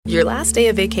Your last day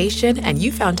of vacation and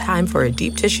you found time for a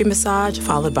deep tissue massage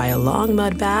followed by a long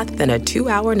mud bath, then a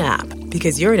 2-hour nap.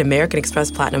 Because you're an American Express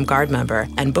Platinum Card member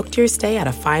and booked your stay at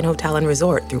a fine hotel and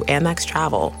resort through Amex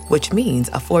Travel, which means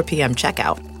a 4 p.m.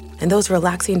 checkout. And those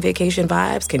relaxing vacation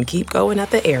vibes can keep going at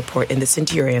the airport in the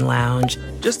Centurion Lounge.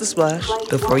 Just a splash.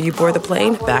 Before you board the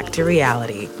plane, back to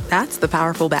reality. That's the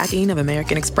powerful backing of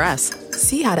American Express.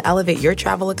 See how to elevate your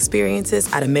travel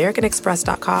experiences at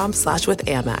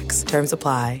americanexpress.com/withAmex. Terms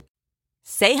apply.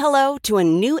 Say hello to a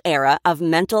new era of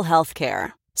mental health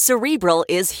care. Cerebral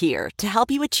is here to help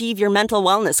you achieve your mental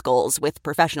wellness goals with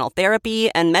professional therapy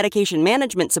and medication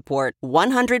management support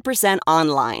 100%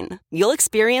 online. You'll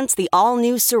experience the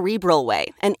all-new Cerebral Way,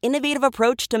 an innovative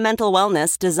approach to mental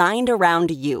wellness designed around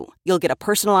you. You'll get a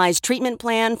personalized treatment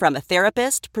plan from a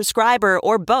therapist, prescriber,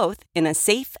 or both in a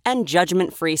safe and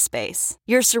judgment-free space.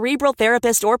 Your Cerebral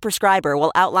therapist or prescriber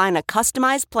will outline a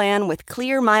customized plan with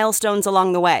clear milestones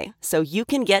along the way, so you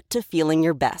can get to feeling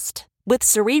your best. With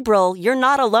Cerebral, you're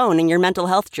not alone in your mental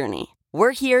health journey.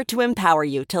 We're here to empower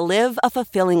you to live a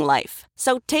fulfilling life.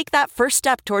 So take that first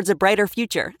step towards a brighter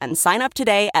future and sign up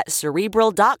today at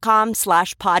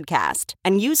Cerebral.com/podcast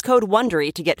and use code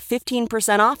WONDERY to get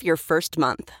 15% off your first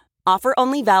month. Offer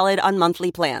only valid on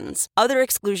monthly plans. Other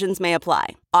exclusions may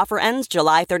apply. Offer ends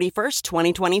July 31st,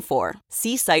 2024.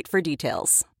 See site for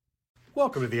details.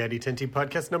 Welcome to the ID10T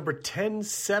podcast number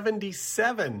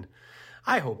 1077.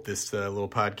 I hope this little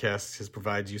podcast has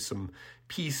provided you some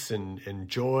peace and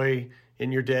joy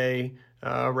in your day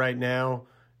right now.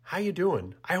 How you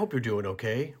doing? I hope you're doing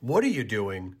okay. What are you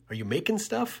doing? Are you making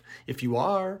stuff? If you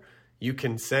are, you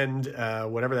can send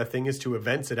whatever that thing is to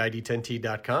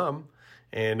events@id10t.com,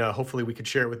 and hopefully we could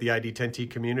share it with the ID10T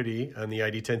community on the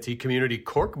ID10T community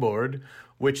corkboard,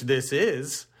 which this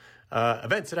is.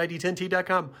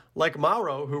 Events@id10t.com. Like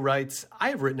Mauro, who writes, I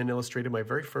have written and illustrated my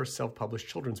very first self-published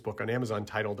children's book on Amazon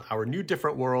titled Our New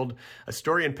Different World, a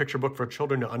story and picture book for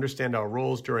children to understand our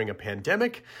roles during a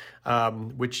pandemic,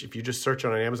 which if you just search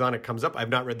on Amazon, it comes up. I've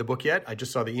not read the book yet. I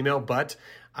just saw the email, but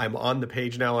I'm on the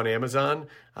page now on Amazon.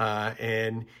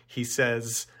 And he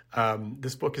says,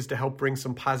 this book is to help bring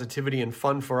some positivity and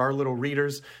fun for our little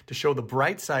readers, to show the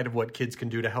bright side of what kids can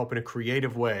do to help in a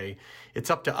creative way. It's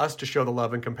up to us to show the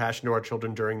love and compassion to our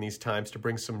children during these times, to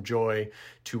bring some joy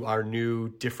to our new,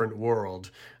 different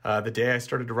world. The day I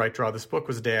started to draw this book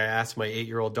was the day I asked my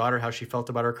 8-year-old daughter how she felt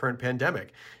about our current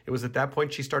pandemic. It was at that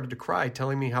point she started to cry,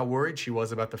 telling me how worried she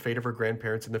was about the fate of her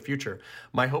grandparents in the future.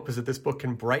 My hope is that this book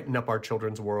can brighten up our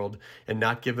children's world and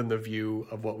not give them the view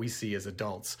of what we see as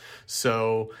adults.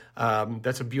 So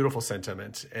that's a beautiful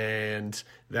sentiment, and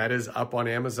that is up on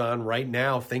Amazon right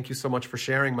now. Thank you so much for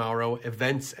sharing, Mauro.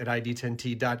 Events@id10t.com.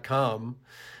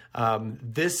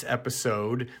 This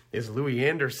episode is Louie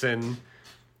Anderson,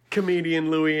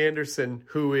 comedian Louie Anderson,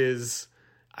 who is,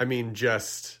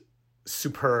 just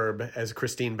superb as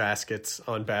Christine Baskets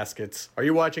on Baskets. Are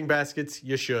you watching Baskets?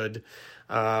 You should.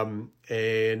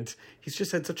 And he's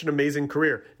just had such an amazing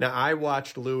career. Now, I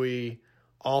watched Louie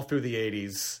all through the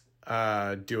 80s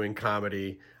doing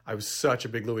comedy. I was such a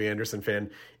big Louie Anderson fan.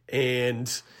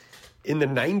 And in the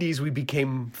 90s, we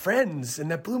became friends,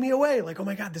 and that blew me away. Like, oh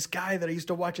my God, this guy that I used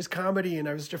to watch his comedy and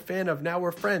I was such a fan of, now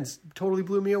we're friends. Totally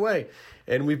blew me away.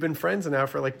 And we've been friends now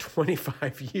for like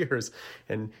 25 years.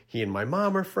 And he and my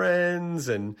mom are friends.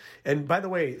 And by the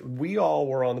way, we all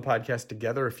were on the podcast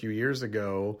together a few years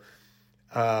ago.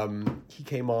 He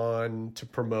came on to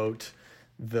promote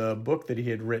the book that he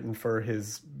had written for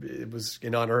it was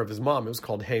in honor of his mom. It was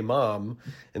called Hey Mom.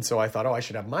 And so I thought, I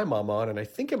should have my mom on. And I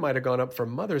think it might have gone up for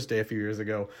Mother's Day a few years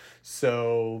ago.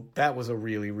 So that was a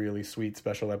really, really sweet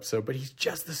special episode. But he's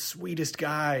just the sweetest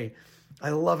guy. I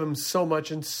love him so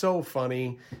much and so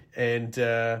funny, and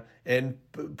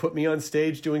put me on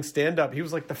stage doing stand-up. He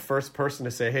was like the first person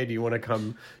to say, hey, do you want to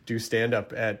come do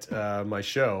stand-up at my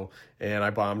show? And I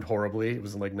bombed horribly. It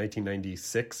was in like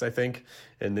 1996, I think,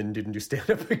 and then didn't do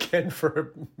stand-up again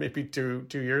for maybe two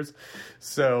years.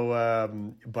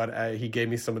 So, but he gave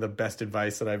me some of the best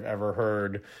advice that I've ever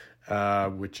heard,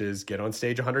 which is get on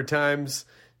stage 100 times,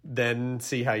 then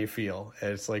see how you feel.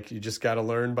 And it's like you just got to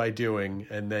learn by doing,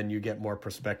 and then you get more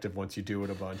perspective once you do it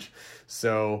a bunch.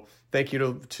 So thank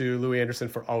you to Louie Anderson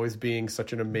for always being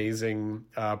such an amazing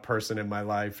person in my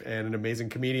life and an amazing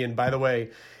comedian. By the way,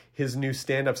 his new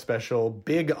stand-up special,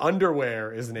 Big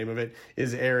Underwear is the name of it,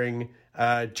 is airing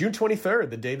June 23rd,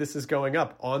 the day this is going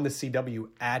up, on the CW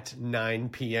at 9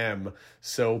 p.m.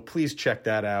 So please check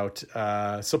that out.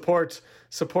 Support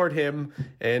him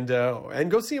and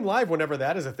go see him live whenever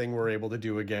that is a thing we're able to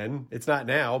do again. It's not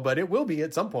now, but it will be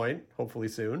at some point, hopefully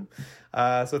soon.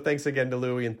 So thanks again to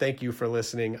Louie, and thank you for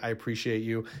listening. I appreciate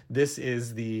you. This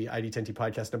is the ID10T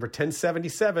podcast number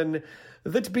 1077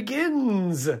 that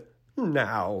begins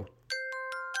now.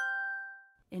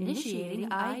 Initiating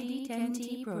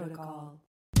ID10T protocol.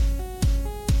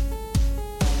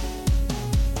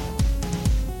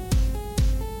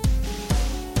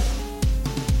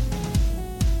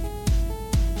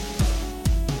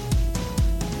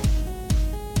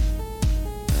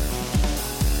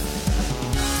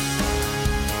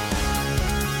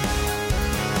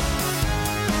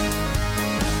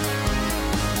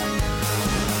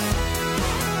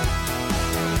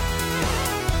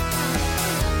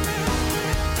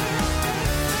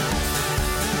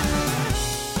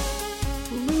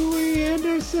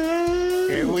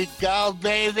 Here we go,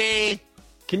 baby.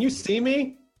 Can you see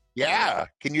me? Yeah.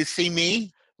 Can you see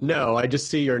me? No, I just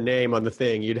see your name on the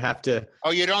thing. You'd have to.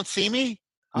 Oh, you don't see me?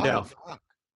 Oh, no. Fuck.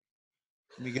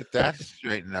 Let me get that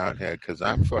straightened out here because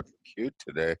I'm fucking cute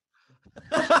today.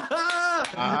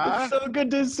 It's so good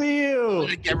to see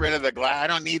you. Get rid of the glass. I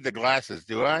don't need the glasses,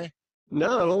 do I?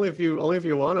 No, only if you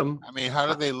want them. I mean, how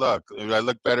do they look? Do I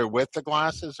look better with the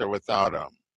glasses or without them?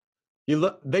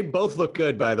 They both look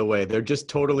good, by the way. They're just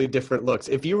totally different looks.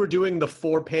 If you were doing the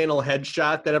 4-panel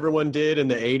headshot that everyone did in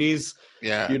the 80s,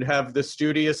 yeah, you'd have the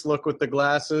studious look with the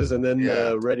glasses and then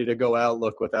the ready to go out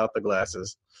look without the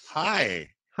glasses. Hi.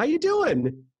 How you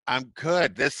doing? I'm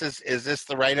good. Is this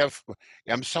the right of?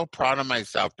 I'm so proud of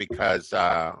myself because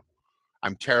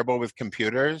I'm terrible with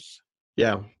computers.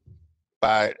 Yeah.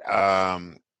 But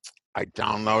I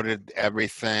downloaded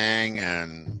everything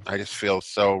and I just feel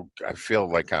I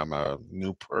feel like I'm a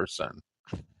new person.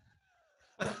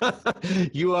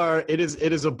 It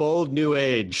is a bold new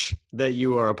age that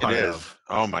you are a part of.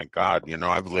 Oh my God.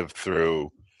 I lived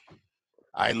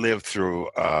through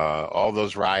all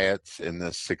those riots in the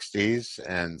 60s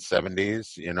and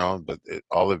 70s, but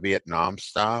all the Vietnam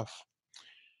stuff.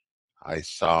 I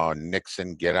saw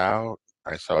Nixon get out.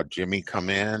 I saw Jimmy come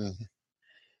in.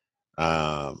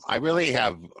 I really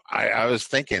have. I was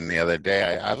thinking the other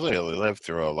day. I really lived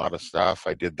through a lot of stuff.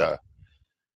 I did the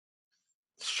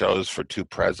shows for 2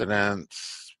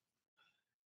 presidents.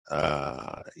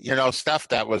 Stuff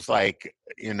that was like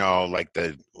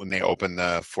when they opened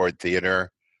the Ford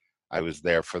Theater. I was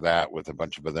there for that with a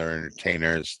bunch of other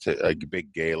entertainers. To a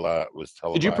big gala was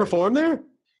televised. Did you perform there?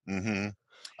 Mm-hmm.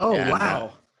 Oh,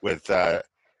 wow!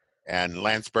 And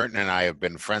Lance Burton and I have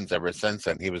been friends ever since,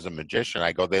 and he was a magician.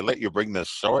 I go, they let you bring this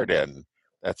sword in.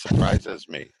 That surprises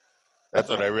me. That's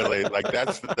what I really like.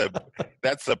 That's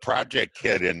the project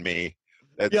kid in me.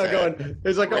 Going.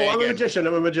 It's like, Reagan, I'm a magician.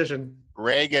 I'm a magician.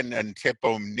 Reagan and Tip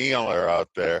O'Neill are out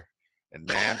there, and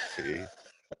Nancy.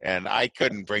 And I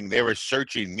couldn't bring. They were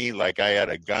searching me like I had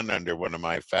a gun under one of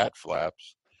my fat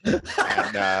flaps.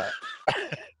 And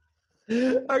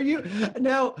are you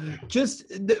now? Just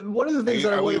one of the things.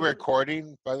 Are we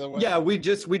recording? By the way. Yeah, we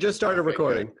just started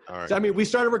recording. All right. So, I mean, we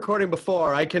started recording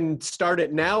before. I can start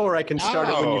it now, or I can start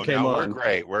it when you came on.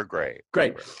 We're great.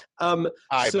 Great.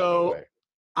 Hi, so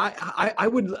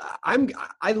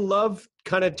I love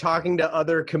kind of talking to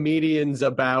other comedians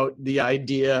about the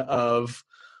idea of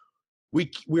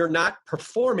we're not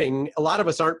performing. A lot of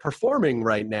us aren't performing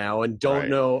right now and don't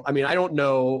know. I mean, I don't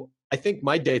know. I think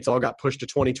my dates all got pushed to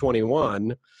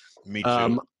 2021. Me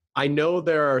too. I know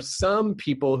there are some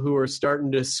people who are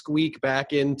starting to squeak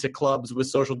back into clubs with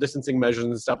social distancing measures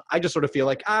and stuff. I just sort of feel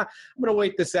like, I'm going to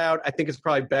wait this out. I think it's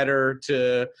probably better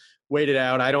to wait it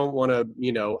out. I don't want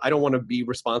to be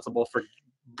responsible for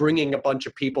bringing a bunch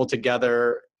of people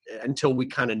together until we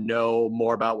kind of know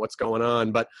more about what's going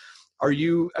on. But are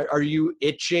you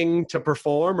itching to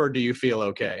perform, or do you feel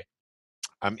okay?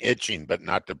 I'm itching, but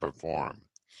not to perform.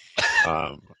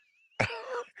 That's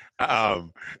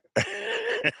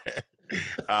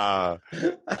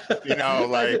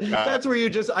where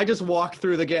I just walked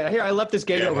through the gate. Here, I left this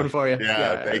gate open for you.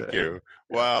 Yeah, thank you.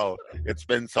 Well, it's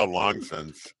been so long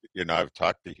since I've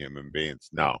talked to human beings.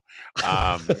 No,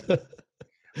 but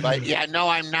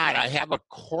I'm not. I have a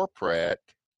corporate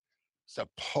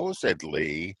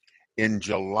supposedly in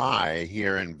July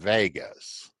here in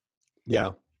Vegas.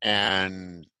 Yeah,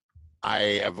 and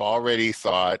I have already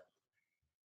thought,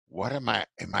 what am I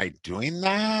doing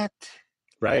that?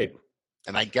 Right.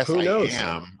 And I guess Who knows?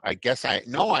 am. I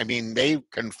mean, they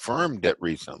confirmed it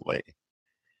recently.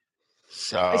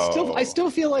 I So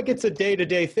still feel like it's a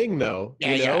day-to-day thing, though.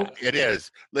 yeah, You know? yeah, it is.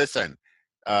 Listen,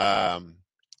 um,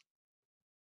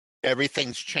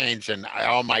 everything's changed, and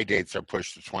all my dates are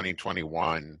pushed to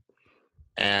 2021.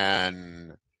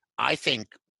 And I think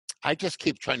I just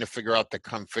keep trying to figure out the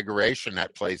configuration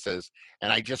at places,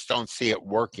 and I just don't see it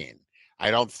working. I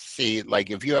don't see,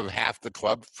 like, if you have half the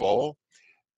club full,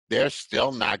 they're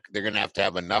still not, they're going to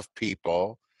have enough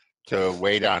people to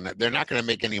wait on it. They're not going to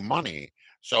make any money.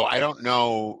 So I don't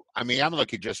know. I mean, I'm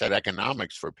looking just at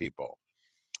economics for people.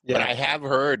 But I have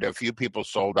heard a few people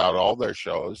sold out all their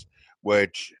shows,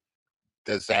 which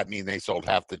does that mean they sold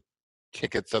half the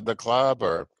tickets of the club?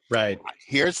 Or Right.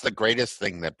 here's the greatest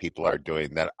thing that people are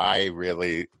doing that I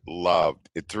really loved.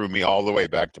 It threw me all the way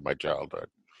back to my childhood.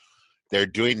 They're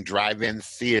doing drive-in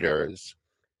theaters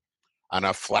on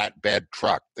a flatbed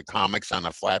truck, the comics on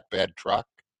a flatbed truck.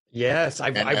 Yes,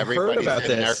 I've heard about in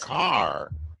their this.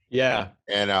 car, Yeah.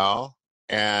 you know,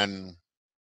 and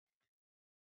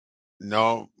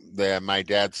no, my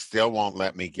dad still won't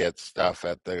let me get stuff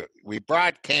we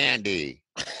brought candy.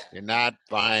 You're not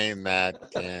buying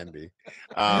that candy.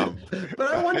 But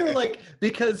I wonder, like,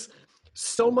 because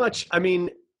so much, I mean,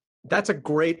 that's a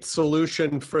great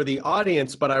solution for the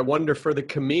audience, but I wonder for the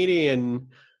comedian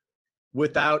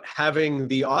without having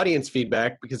the audience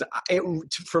feedback, because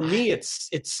for me, it's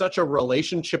such a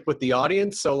relationship with the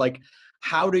audience. So, like,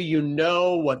 how do you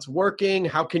know what's working?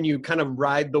 How can you kind of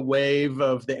ride the wave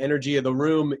of the energy of the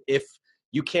room if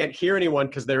you can't hear anyone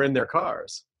because they're in their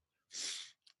cars?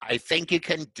 I think you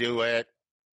can do it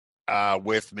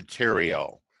with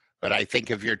material, but I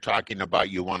think if you're talking about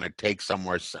you want to take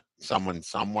someone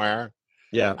somewhere,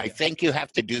 yeah, I think you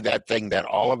have to do that thing that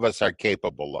all of us are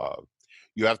capable of.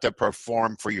 You have to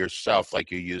perform for yourself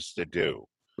like you used to do.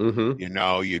 Mm-hmm. You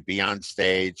know, you'd be on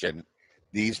stage and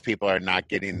these people are not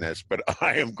getting this, but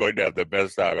I am going to have the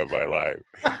best time of my life.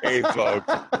 Hey, folks,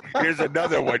 here's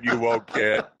another one you won't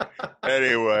get.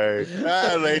 Anyway,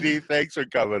 lady, thanks for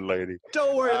coming, lady.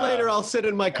 Don't worry, later I'll sit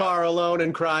in my car alone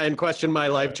and cry and question my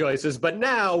life choices, but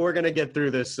now we're going to get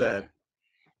through this set.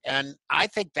 And I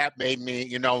think that made me,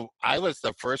 you know, I was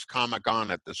the first comic on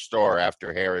at the store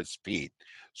after Harris Pete.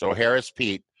 So Harris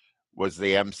Pete was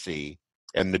the MC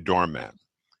and the doorman.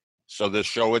 So the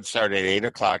show would start at 8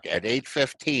 o'clock. At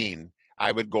 8:15,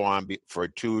 I would go on for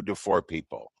 2 to 4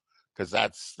 people because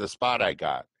that's the spot I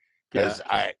got. Because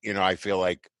I feel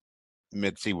like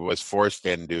Mitzi was forced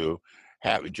into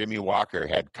Jimmy Walker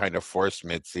had kind of forced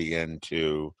Mitzi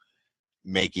into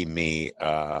making me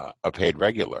a paid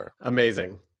regular.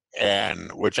 Amazing.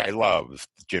 And which I loved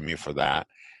Jimmy for that,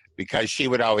 because she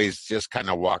would always just kind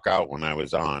of walk out when I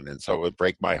was on. And so it would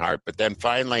break my heart. But then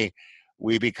finally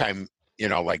we became,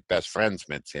 like best friends,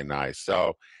 Mitzi and I.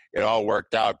 So it all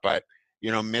worked out. But,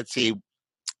 Mitzi,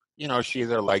 she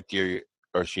either liked you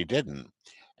or she didn't.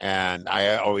 And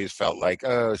I always felt like,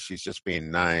 oh, she's just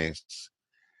being nice.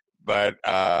 But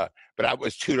I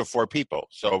was 2 to 4 people.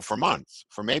 So for months,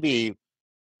 for maybe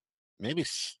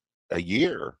a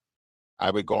year, I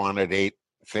would go on at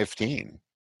 8:15.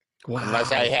 Wow.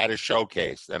 Unless I had a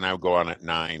showcase, then I would go on at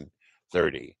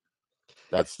 9:30.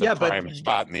 That's the prime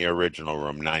spot in the original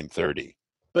room, 9:30.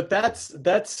 But that's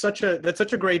such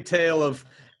a great tale of,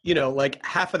 like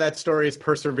half of that story is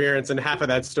perseverance and half of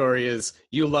that story is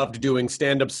you loved doing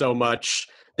stand-up so much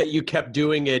that you kept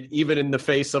doing it even in the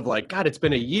face of like, God, it's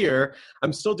been a year.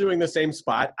 I'm still doing the same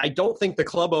spot. I don't think the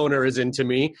club owner is into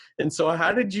me. And so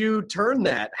how did you turn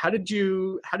that? How did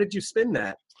you spin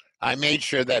that? I made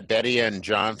sure that Betty and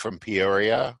John from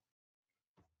Peoria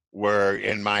were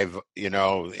in my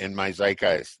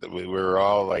zeitgeist. We were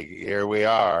all like, here we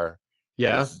are.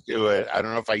 Yeah. Let's do it. I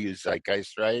don't know if I use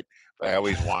zeitgeist right, but I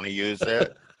always want to use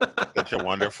it. Such a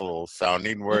wonderful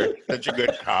sounding word. Such a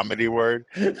good comedy word.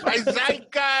 My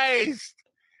zeitgeist.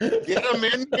 Get them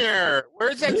in here.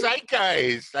 Where's that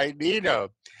zeitgeist? I need them.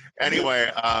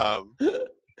 Anyway,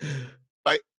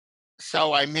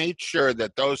 so I made sure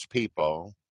that those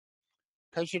people,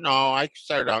 because, I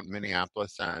started out in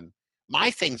Minneapolis, and my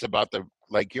things about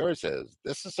like yours is,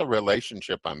 this is a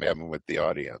relationship I'm having with the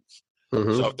audience.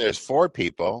 Mm-hmm. So if there's 4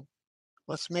 people,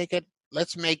 let's make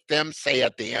them say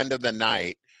at the end of the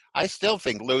night, I still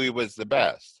think Louis was the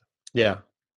best. Yeah.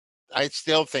 I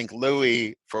still think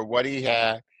Louis, for what he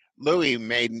had, Louis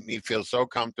made me feel so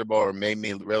comfortable or made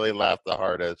me really laugh the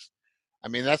hardest. I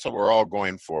mean, that's what we're all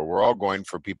going for. We're all going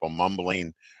for people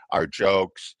mumbling our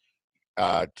jokes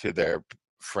to their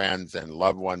friends and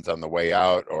loved ones on the way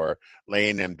out, or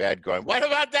laying in bed going, "What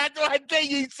about that one thing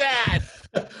he said?"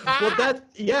 Well,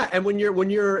 and when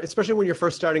you're especially when you're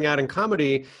first starting out in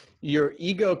comedy, your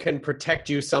ego can protect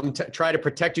you try to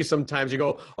protect you sometimes. You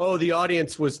go, "Oh, the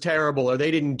audience was terrible, or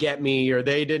they didn't get me, or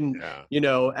they didn't,"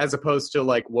 as opposed to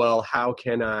like, "Well, how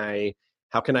can I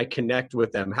connect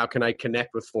with them? How can I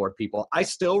connect with 4 people?" I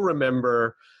still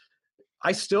remember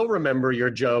your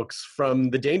jokes from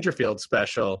the Dangerfield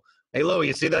special. "Hey, Lou,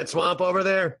 you see that swamp over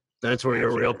there? That's where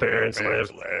your real parents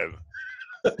live."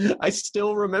 I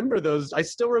still remember those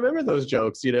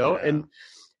jokes,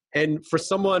 and for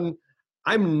someone,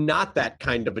 I'm not that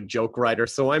kind of a joke writer,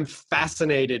 so I'm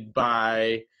fascinated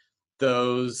by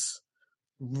those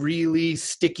really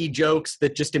sticky jokes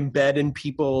that just embed in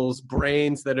people's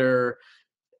brains, that are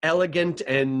elegant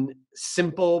and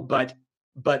simple, but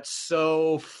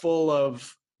so full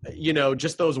of,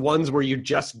 just those ones where you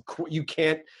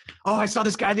can't, "Oh, I saw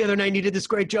this guy the other night and he did this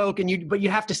great joke," but you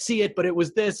have to see it, but it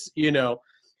was this,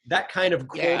 that kind of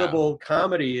quotable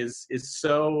comedy is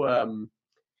so,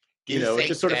 it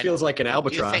just sort of feels like an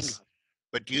albatross.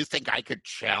 Do you think I could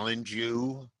challenge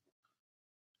you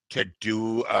to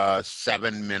do a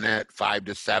 7-minute 5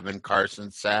 to 7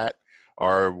 Carson set,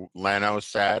 or Leno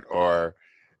set, or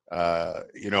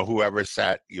whoever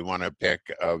set you want to pick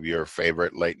of your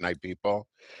favorite late night people?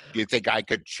 Do you think I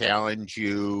could challenge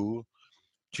you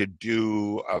to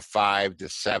do a 5 to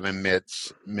 7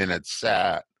 minute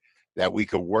set that we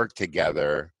could work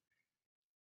together?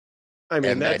 I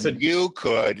mean, and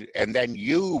then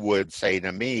you would say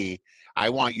to me, "I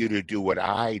want you to do what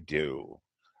I do.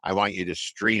 I want you to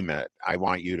stream it. I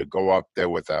want you to go up there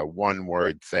with a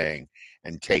 1-word thing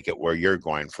and take it where you're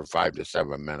going for 5 to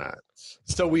 7 minutes."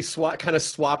 So we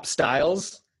swap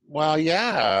styles? Well,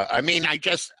 yeah. I mean,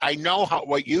 I know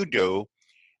what you do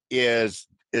is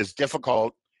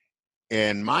difficult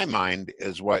in my mind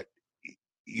is what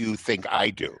you think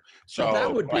I do. So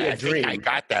that would be a dream. I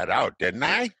got that out, didn't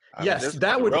I? Yes,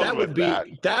 that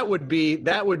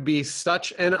would be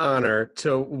such an honor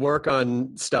to work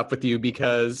on stuff with you,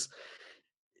 because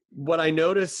what I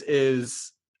notice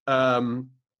is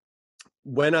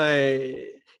when I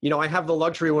have the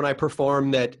luxury when I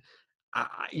perform that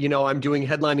I'm doing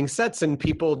headlining sets, and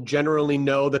people generally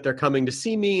know that they're coming to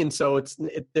see me, and so it's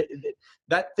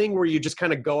that thing where you just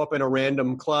kind of go up in a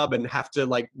random club and have to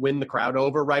like win the crowd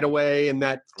over right away in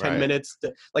that 10 minutes,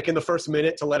 like in the first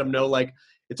minute, to let them know like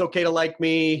it's okay to like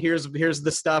me. Here's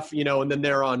the stuff, and then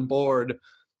they're on board.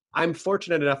 I'm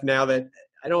fortunate enough now that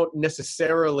I don't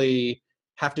necessarily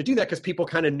have to do that, because people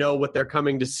kind of know what they're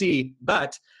coming to see,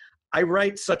 but I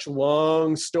write such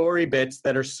long story bits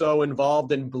that are so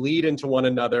involved and bleed into one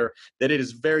another that it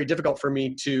is very difficult for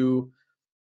me to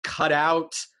cut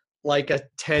out like a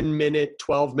 10-minute,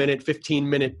 12-minute,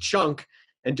 15-minute chunk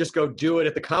and just go do it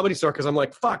at the Comedy Store, because I'm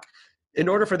like, fuck, in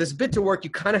order for this bit to work, you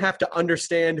kind of have to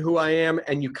understand who I am,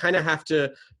 and you kind of have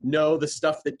to know the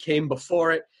stuff that came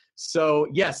before it. So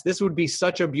yes, this would be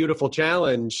such a beautiful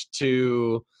challenge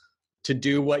to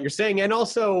do what you're saying. And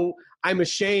also, I'm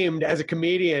ashamed as a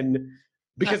comedian,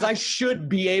 because I should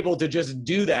be able to just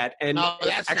do that. And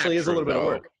it actually is a little bit of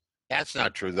work. That's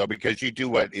not true, though, because you do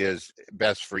what is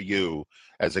best for you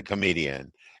as a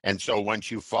comedian. And so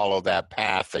once you follow that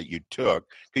path that you took,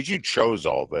 because you chose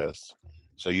all this,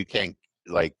 so you can't,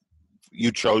 like,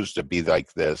 you chose to be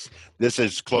like this. This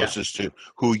is closest to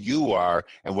who you are,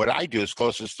 and what I do is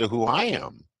closest to who I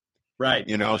am. Right.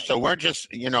 So we're just,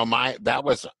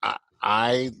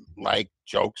 I like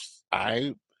jokes.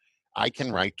 I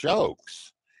can write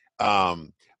jokes.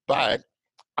 But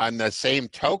on the same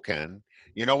token,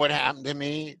 you know what happened to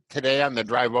me today on the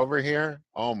drive over here?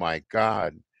 Oh my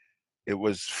God. It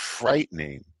was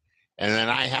frightening. And then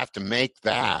I have to make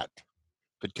that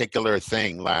particular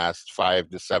thing last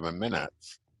 5 to 7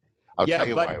 minutes. I'll tell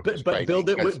you why it was build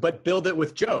it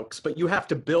with jokes. But you have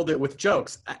to build it with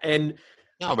jokes. And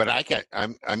no, but I can't.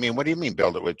 I mean, what do you mean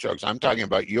build it with jokes? I'm talking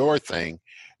about your thing.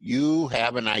 You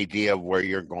have an idea of where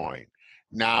you're going.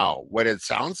 Now, what it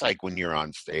sounds like when you're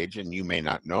on stage, and you may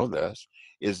not know this,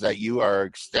 is that you are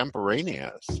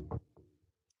extemporaneous.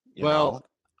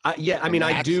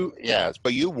 I do. Yes,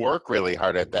 but you work really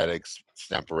hard at that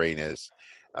extemporaneous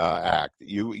act.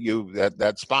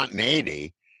 That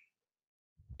spontaneity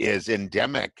is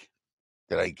endemic.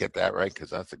 Did I get that right?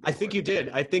 Because that's I think you did.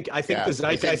 I think the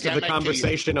zeitgeist of the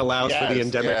conversation allows for the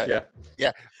endemic.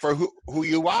 Yeah. For who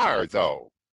you are,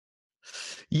 though.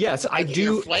 Yes, I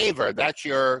do. Your flavor. That's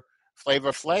your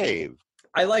flavor flav.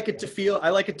 I like it to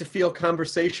feel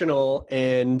conversational,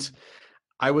 and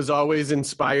I was always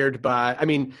inspired by. I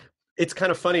mean, it's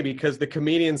kind of funny because the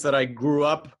comedians that I grew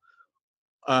up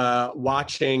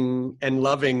watching and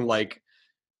loving like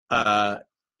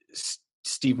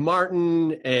Steve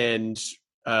Martin and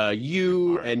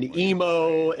you and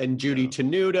Emo and Judy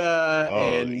Tenuta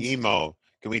and Emo.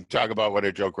 Can we talk about what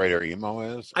a joke writer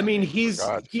Emo is? I mean, he's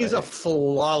a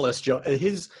flawless joke.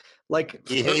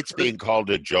 He hates being called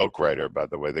a joke writer, by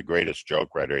the way, the greatest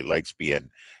joke writer. He likes being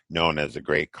known as a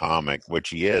great comic, which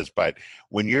he is. But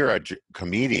when you're a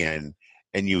comedian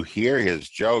and you hear his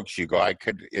jokes, you go,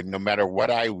 no matter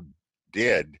what I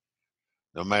did,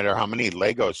 no matter how many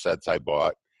Lego sets I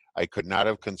bought, I could not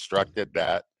have constructed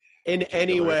that in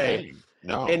any way. Thing.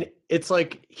 No. And it's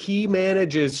like he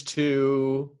manages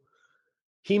to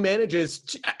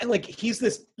like, he's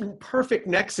this perfect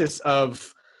nexus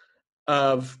of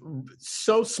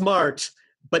so smart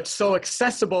but so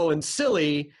accessible and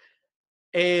silly,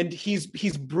 and he's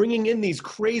bringing in these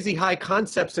crazy high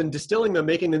concepts and distilling them,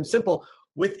 making them simple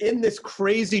within this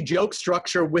crazy joke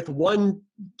structure with one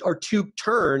or two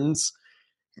turns.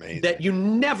 Amazing. That you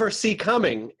never see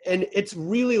coming. And it's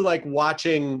really like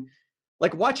watching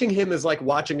him is like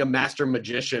watching a master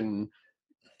magician,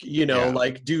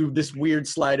 like do this weird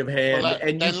sleight of hand.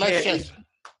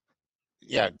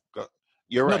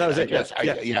 You're right. No, that was it.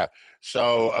 Yeah.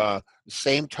 So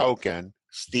same token,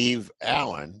 Steve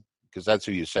Allen, because that's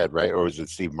who you said, right? Or was it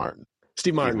Steve Martin?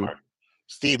 Steve Martin.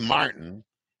 Steve Martin,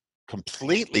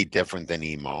 completely different than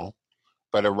Emo,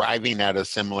 but arriving at a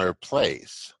similar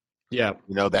place. Yeah.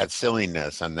 That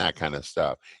silliness and that kind of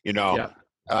stuff. Now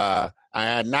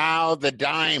the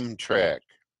dime trick,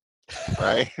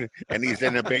 right? And he's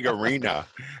in a big arena.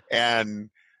 And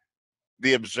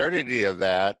the absurdity of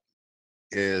that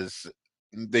is,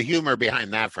 the humor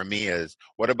behind that for me is,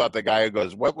 what about the guy who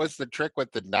goes, what was the trick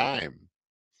with the dime?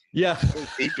 Yeah. What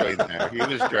was he doing there?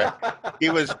 He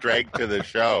was dragged to the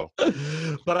show.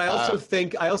 But I also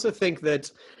think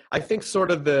that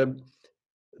sort of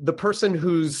the person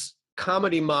whose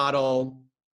comedy model,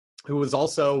 who was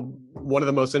also one of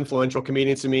the most influential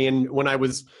comedians to me, and when I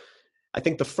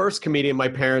think the first comedian my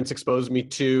parents exposed me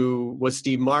to was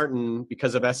Steve Martin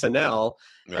because of SNL.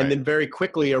 Right. And then very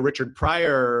quickly a Richard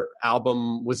Pryor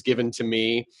album was given to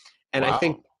me. And wow,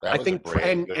 I think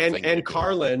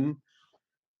Carlin.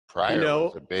 Pryor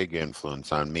was a big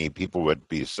influence on me. People would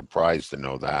be surprised to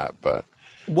know that, but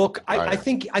I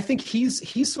think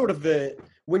he's sort of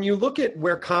when you look at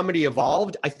where comedy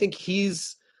evolved, I think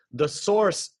he's the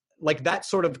source, like that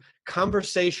sort of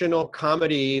conversational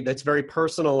comedy that's very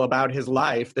personal about his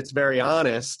life, that's very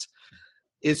honest,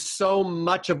 is so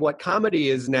much of what comedy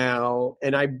is now.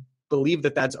 And I believe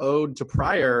that that's owed to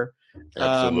Pryor.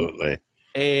 Absolutely.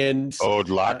 And owed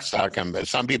lock, stock, and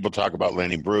some people talk about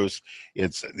Lenny Bruce.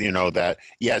 It's, that,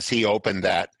 yes, he opened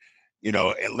that,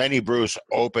 Lenny Bruce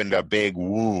opened a big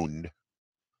wound,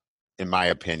 in my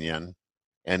opinion,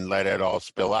 and let it all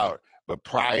spill out. But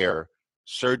Pryor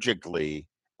surgically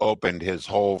opened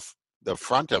the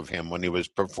front of him when he was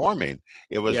performing.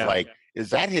 It was is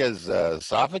that his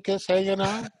esophagus hanging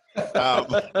out?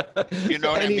 You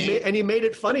know what I mean? And he made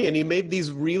it funny, and he made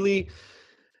these really,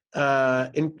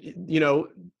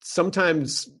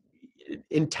 sometimes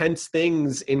intense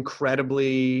things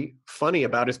incredibly funny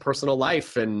about his personal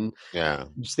life and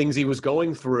things he was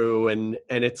going through. And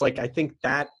it's like, I think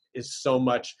that is so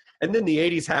much. And then the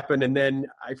 80s happened, and then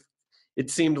it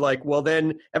seemed like, well,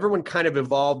 then everyone kind of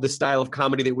evolved the style of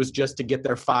comedy that was just to get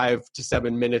their 5 to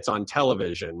 7 minutes on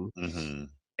television. Mm-hmm.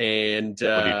 And what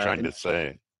are you trying to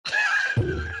say?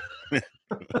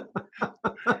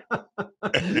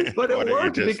 But it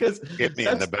worked because hit me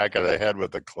in the back of the head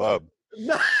with a club.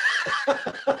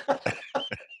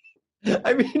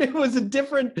 I mean, it was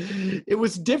different in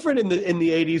the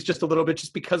 80s just a little bit,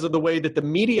 just because of the way that the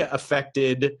media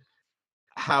affected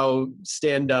how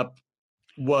stand-up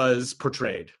was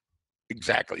portrayed.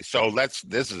 Exactly. So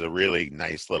this is a really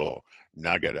nice little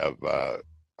nugget of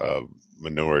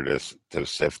manure to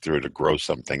sift through, to grow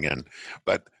something in.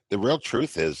 But the real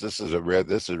truth is, this is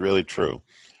really true.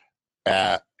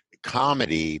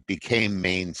 Comedy became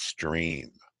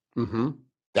mainstream. Mm-hmm.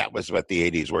 That was what the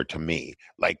 80s were to me.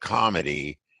 Like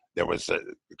comedy, there was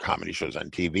comedy shows on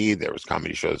TV, there was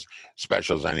comedy shows,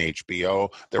 specials on HBO.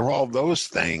 There were all those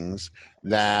things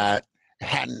that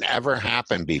hadn't ever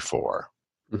happened before.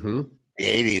 Mm-hmm. The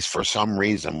 80s, for some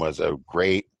reason, was a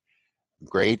great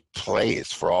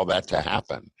place for all that to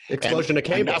happen. Explosion of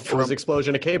cable. It was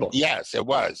explosion of cable. Yes, it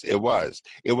was. It was.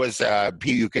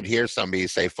 You could hear somebody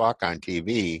say "fuck" on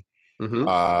TV,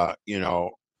 mm-hmm.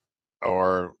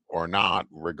 Or not,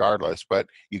 regardless. But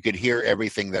you could hear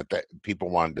everything that people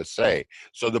wanted to say.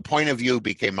 So the point of view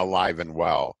became alive and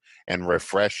well and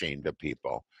refreshing to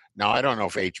people. Now, I don't know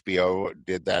if HBO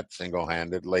did that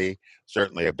single-handedly.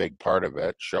 Certainly a big part of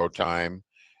it, Showtime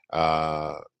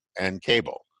and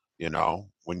cable,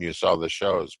 when you saw the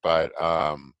shows. But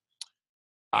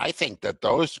I think that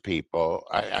those people,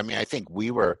 I think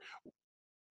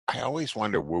I always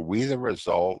wonder, were we the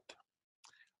result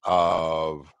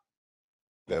of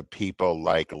the people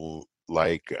like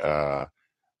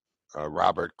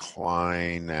Robert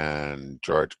Klein and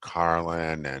George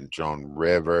Carlin and Joan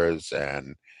Rivers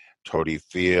and Toady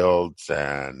Fields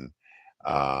and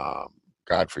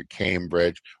Godfrey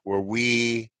Cambridge? Were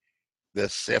we the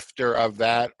sifter of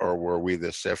that, or were we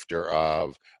the sifter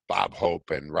of Bob Hope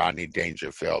and Rodney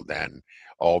Dangerfield and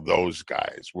all those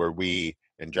guys? Were we,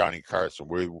 and Johnny Carson,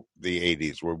 were the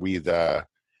 80s, were we the,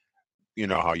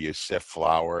 how you sift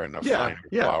flour and the finer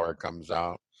flour comes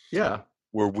out? Yeah.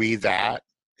 Were we that?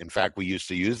 In fact, we used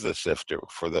to use the sifter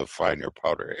for the finer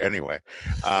powder. Anyway,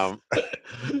 I'm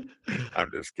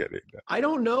just kidding. I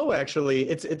don't know, actually.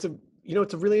 It's a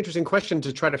really interesting question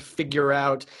to try to figure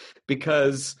out,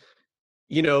 because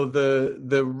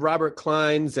the Robert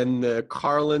Kleins and the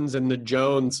Carlins and the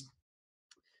Jones,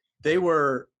 they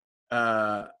were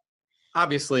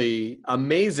obviously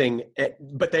amazing,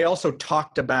 but they also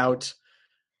talked about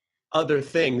other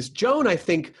things. Joan, I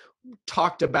think,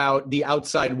 talked about the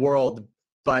outside world,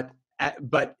 but as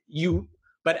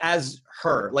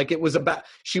her, like, it was about,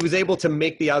 she was able to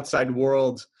make the outside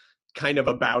world kind of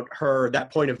about her,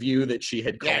 that point of view that she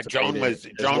had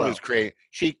cultivated. Joan was creating,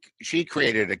 she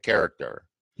created a character.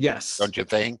 Yes. Don't you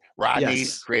think? Rodney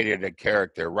created a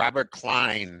character. Robert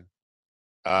Klein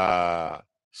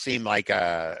seemed like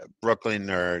a Brooklyn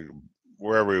or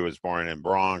wherever he was born, in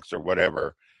Bronx or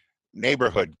whatever,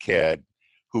 neighborhood kid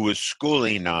who was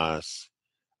schooling us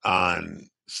on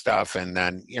stuff. And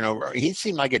then, he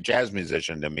seemed like a jazz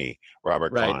musician to me,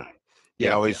 Robert Klein. He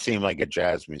always seemed like a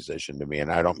jazz musician to me, and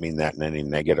I don't mean that in any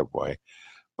negative way.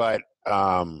 But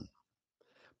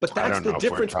that's the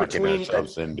difference between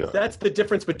that's the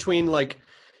difference between, like,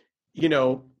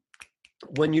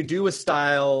 when you do a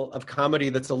style of comedy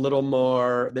that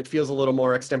feels a little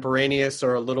more extemporaneous,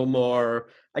 or a little more,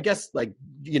 I guess, like,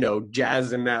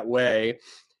 jazz in that way.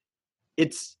 I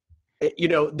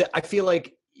feel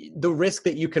like the risk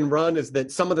that you can run is that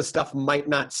some of the stuff might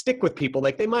not stick with people.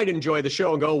 Like, they might enjoy the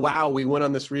show and go, wow, we went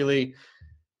on this really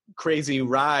crazy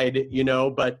ride,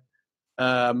 but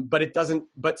it doesn't,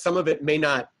 but some of it may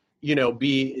not,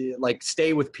 be like,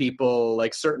 stay with people,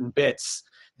 like certain bits.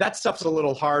 That stuff's a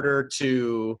little harder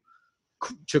to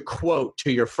quote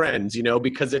to your friends,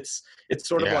 because it's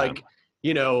sort of like,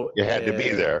 you had to be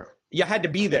there. You had to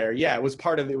be there. Yeah, it was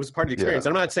part of the experience.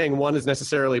 I'm not saying one is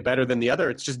necessarily better than the other.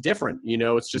 It's just different.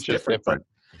 It's just different.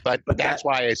 But that's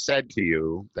why I said to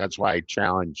you, that's why I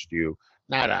challenged you.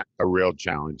 Not a real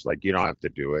challenge. Like, you don't have to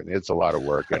do it. It's a lot of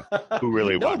work. And who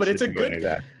really wants but it's to a do good. any of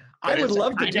that? I would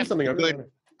love to do something.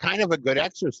 Kind of a good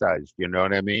exercise. You know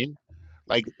what I mean?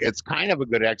 Like, it's kind of a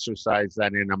good exercise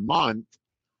that in a month,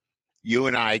 you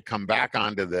and I come back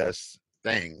onto this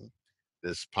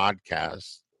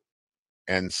podcast,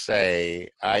 and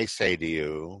I say to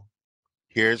you,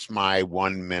 here's my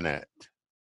 1 minute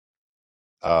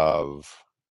of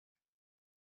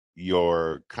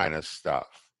your kind of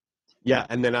stuff. Yeah,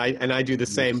 and then I do the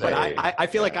same, but I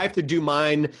feel like I have to do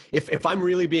mine. If I'm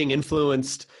really being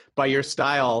influenced by your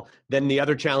style, then the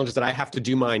other challenge is that I have to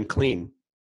do mine clean.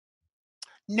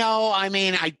 No, I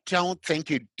mean, I don't think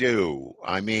you do.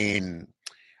 I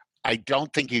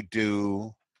don't think you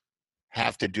do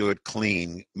have to do it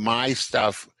clean. My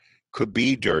stuff could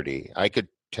be dirty. I could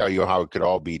tell you how it could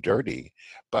all be dirty,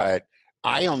 but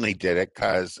I only did it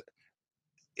because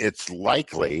it's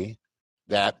likely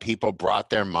that people brought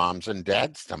their moms and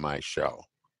dads to my show.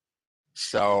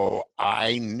 So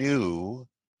I knew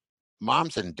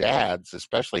moms and dads,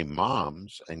 especially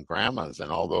moms and grandmas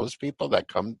and all those people that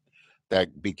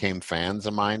became fans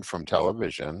of mine from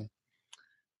television.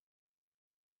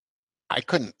 I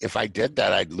couldn't, if I did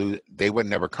that, I'd lose, they would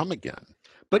never come again.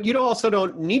 But you also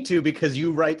don't need to, because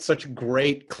you write such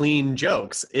great, clean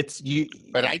jokes.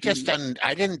 But I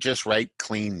didn't just write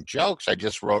clean jokes. I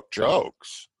just wrote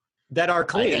jokes that are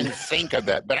clean. I didn't think of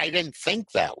that, but I didn't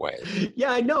think that way.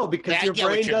 Yeah, I know, because your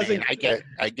brain doesn't. I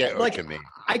get what you mean.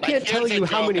 I can't tell you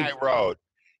how many I wrote.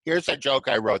 Here's a joke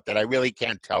I wrote that I really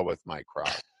can't tell with my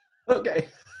crowd. Okay.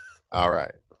 All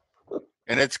right.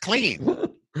 And it's clean. Okay.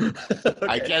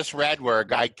 I just read where a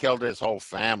guy killed his whole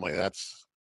family. That's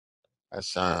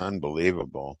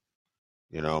unbelievable.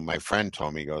 My friend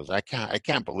told me, he goes, I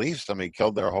can't believe somebody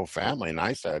killed their whole family. And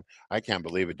I said, I can't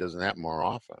believe it doesn't happen more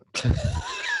often.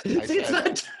 It's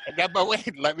not. Yeah, but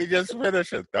wait, let me just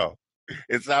finish it though.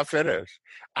 It's not finished.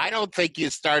 I don't think you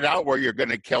start out where you're going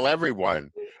to kill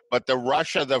everyone, but the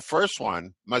rush of the first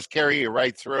one must carry you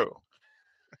right through.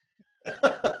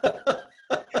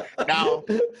 Now,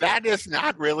 that is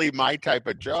not really my type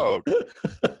of joke,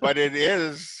 but it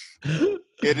is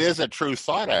a true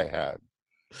thought I had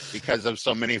because of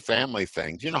so many family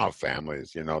things. You know how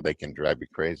families, they can drive you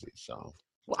crazy. So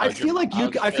well, I feel like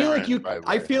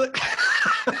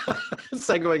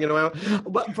segueing into my own.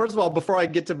 But first of all, before I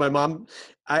get to my mom,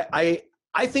 I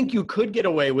think you could get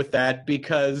away with that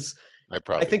because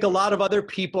I think a lot of other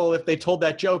people, if they told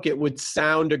that joke, it would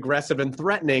sound aggressive and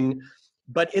threatening.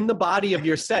 But in the body of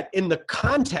your set, in the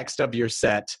context of your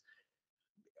set,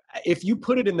 if you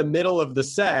put it in the middle of the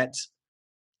set,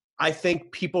 I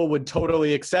think people would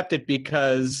totally accept it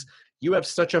because you have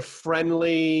such a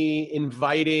friendly,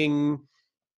 inviting,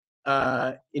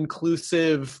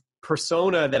 inclusive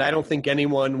persona that I don't think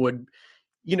anyone would,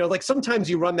 like sometimes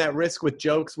you run that risk with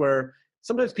jokes where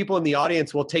sometimes people in the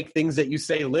audience will take things that you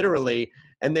say literally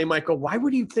and they might go, why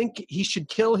would you think he should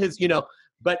kill his,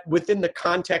 but within the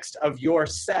context of your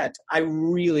set, I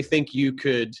really think you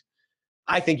could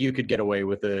get away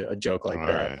with a joke like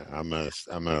that. Right.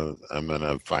 I'm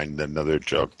gonna find another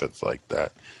joke that's like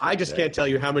that. I just can't tell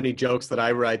you how many jokes that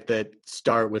I write that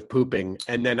start with pooping,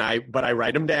 and then I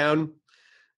write them down,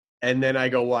 and then I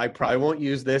go, well, I probably won't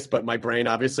use this, but my brain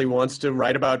obviously wants to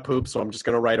write about poop, so I'm just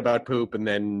gonna write about poop, and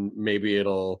then maybe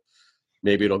it'll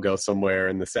go somewhere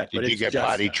in the set. Did you get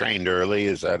potty trained early?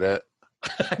 Is that it?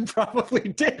 I probably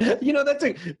did.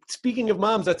 Speaking of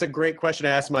moms, that's a great question to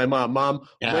ask my mom. Mom,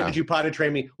 when did you potty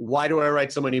train me? Why do I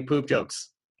write so many poop jokes?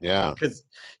 Yeah. Because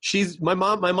my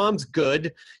mom's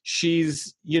good.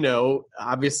 She's,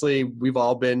 obviously we've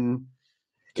all been,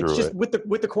 it's just with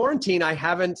the quarantine, I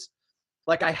have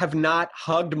not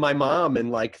hugged my mom in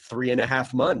like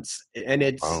 3.5 months. And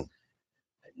it's, I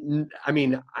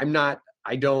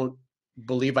don't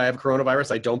believe I have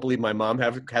coronavirus. I don't believe my mom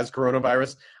has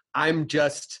coronavirus. I'm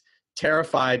just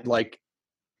terrified,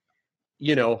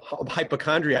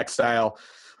 hypochondriac style.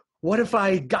 What if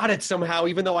I got it somehow,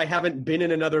 even though I haven't been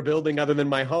in another building other than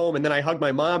my home, and then I hug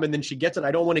my mom and then she gets it?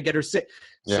 I don't want to get her sick.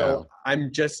 Yeah. So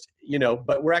I'm just,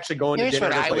 but we're actually going to dinner.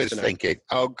 Here's what I was thinking.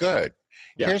 Oh, good.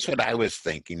 Yeah. Here's what I was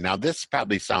thinking. Now, this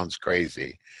probably sounds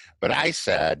crazy, but I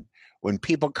said when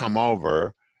people come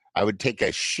over, I would take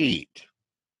a sheet,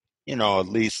 at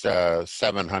least a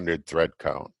 700 thread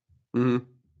count. Mm-hmm.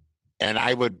 And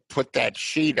I would put that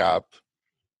sheet up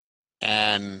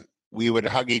and we would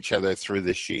hug each other through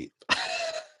the sheet.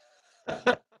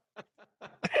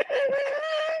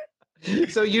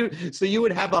 So you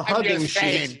would have a hugging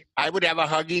sheet. I would have a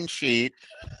hugging sheet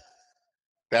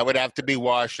that would have to be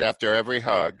washed after every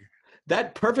hug.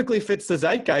 That perfectly fits the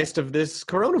zeitgeist of this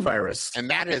coronavirus. And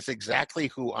that is exactly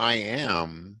who I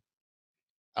am,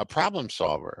 a problem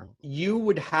solver. You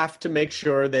would have to make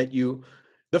sure that you...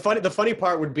 The funny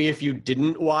part would be if you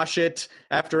didn't wash it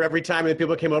after every time and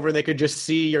people came over and they could just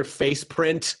see your face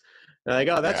print. Like,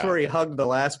 oh, that's where he hugged the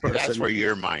last person. That's where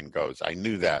your mind goes. I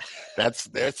knew that.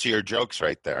 That's your jokes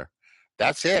right there.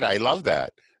 That's it. I love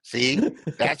that. See,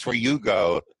 that's where you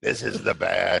go. This is the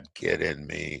bad kid in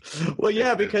me. Well,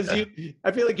 yeah, because I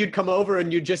feel like you'd come over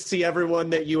and you'd just see everyone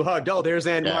that you hugged. Oh, there's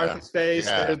Aunt Martha's face.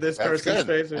 Yeah, there's this person's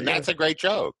face. And that's a great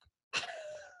joke.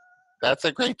 That's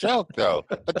a great joke, though.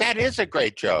 But that is a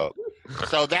great joke.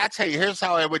 So here's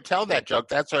how I would tell that joke.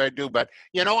 That's what I do. But,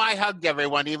 I hugged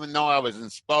everyone even though I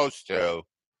wasn't supposed to.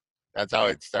 That's how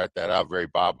I'd start that out, very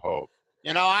Bob Hope.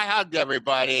 I hugged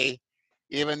everybody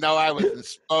even though I wasn't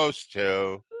supposed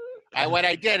to. What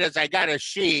I did is I got a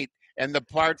sheet, and the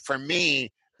part for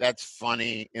me that's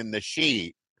funny in the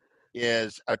sheet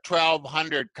is a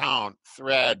 1,200 count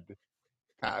thread,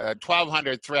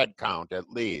 1,200 thread count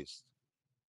at least.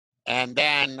 And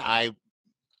then I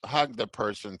hugged the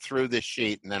person through the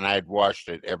sheet, and then I'd washed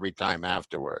it every time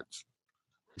afterwards,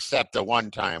 except the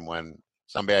one time when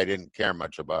somebody I didn't care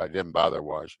much about, I didn't bother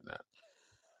washing it.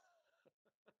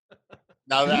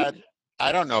 Now that,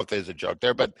 I don't know if there's a joke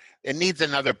there, but it needs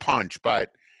another punch.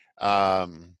 But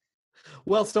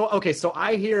well, so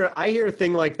I hear a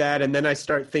thing like that, and then I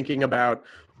start thinking about,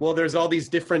 well, there's all these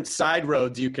different side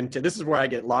roads you can take. This is where I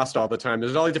get lost all the time.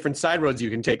 There's all these different side roads you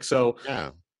can take. So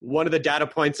yeah. One of the data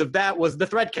points of that was the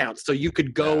thread count. So you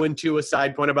could go into a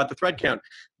side point about the thread count.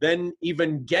 Then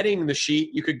even getting the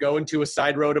sheet, you could go into a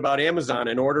side road about Amazon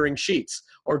and ordering sheets,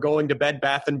 or going to Bed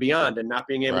Bath & Beyond and not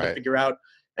being able to figure out,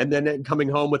 and then coming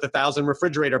home with 1,000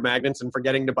 refrigerator magnets and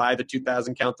forgetting to buy the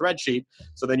 2,000 count thread sheet.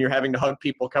 So then you're having to hug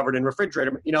people covered in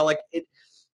refrigerator. I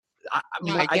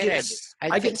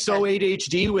get so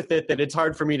ADHD with it that it's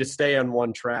hard for me to stay on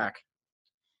one track.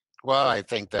 Well, I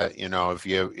think that,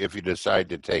 if you decide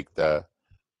to take the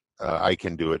I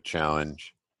can do it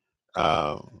challenge,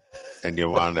 and you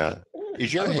want to,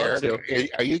 is your I would hair? love to.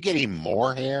 Are you getting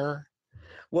more hair?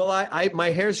 Well, my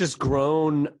hair's just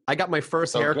grown. I got my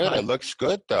first So good. haircut. It looks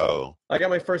good though. I got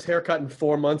my first haircut in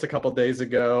 4 months a couple days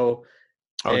ago.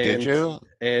 Oh, did you?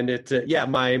 And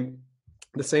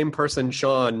the same person,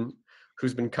 Sean,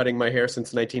 who's been cutting my hair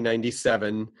since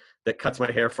 1997, that cuts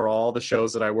my hair for all the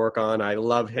shows that I work on. I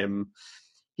love him.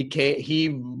 He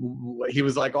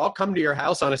was like, I'll come to your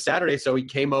house on a Saturday. So he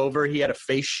came over. He had a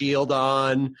face shield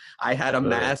on. I had a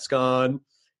mask on,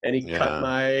 and he cut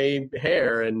my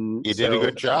hair. And he did a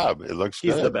good job. It looks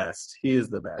good. He's the best. He is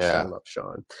the best. Yeah. I love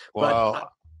Sean.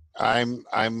 Well,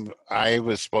 I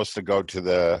was supposed to go to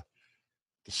the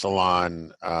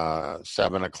salon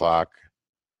 7:00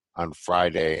 on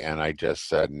Friday, and I just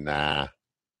said nah.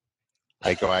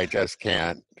 I just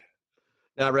can't.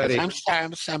 Not ready. I'm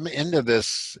into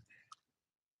this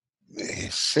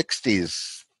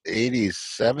 60s, 80s,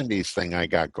 70s thing I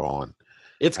got going.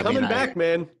 It's coming back,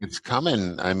 man. It's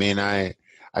coming. I mean, I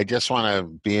just want to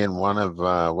be in one of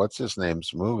what's his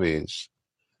name's movies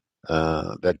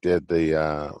that did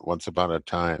the Once Upon a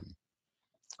Time.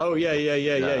 Oh yeah.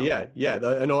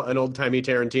 An old timey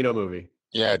Tarantino movie.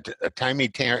 Yeah, timey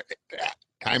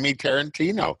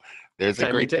Tarantino. There's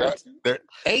a great.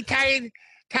 Hey,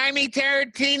 Timey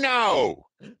Tarantino.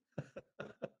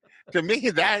 To me,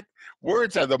 that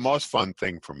words are the most fun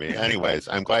thing for me. Anyways,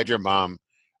 I'm glad your mom.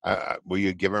 Will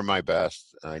you give her my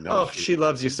best? I know. Oh, she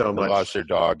loves you so much. Lost her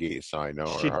doggy, so I know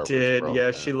she her heart did. was broken.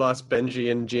 Yeah, she lost Benji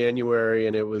in January,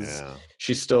 and it was. Yeah.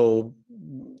 She's still.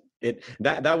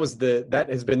 That has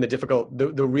been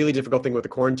the really difficult thing with the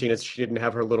quarantine is she didn't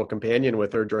have her little companion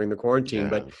with her during the quarantine,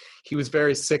 but he was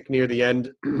very sick near the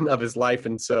end of his life,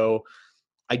 and so.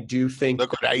 I do think.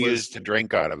 Look what I used to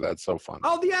drink out of. That's so fun.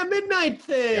 Oh, the midnight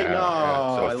thing.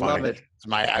 I love it.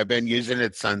 I've been using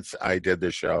it since I did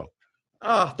the show.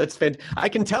 Oh, that's fantastic. I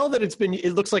can tell that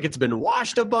it looks like it's been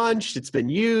washed a bunch. It's been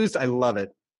used. I love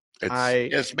it.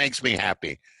 It just makes me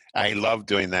happy. I love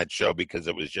doing that show because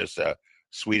it was just a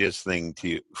sweetest thing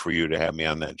for you to have me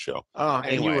on that show. Oh,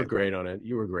 anyway, and you were great on it.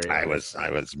 You were great. I was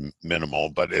minimal,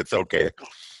 but it's okay.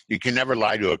 You can never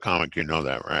lie to a comic. You know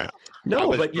that, right?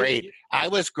 No, but great. I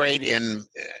was great in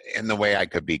the way I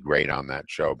could be great on that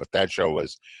show, but that show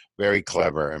was very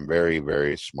clever and very,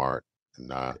 very smart.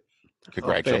 And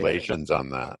congratulations on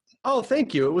that. Oh,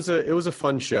 thank you. It was a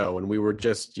fun show, and we were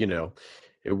just,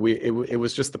 it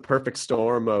was just the perfect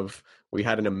storm of. We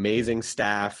had an amazing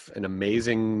staff, an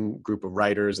amazing group of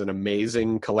writers, an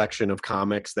amazing collection of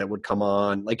comics that would come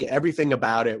on. Like everything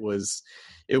about it was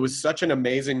such an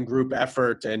amazing group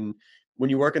effort. And when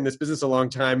you work in this business a long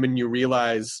time and you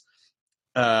realize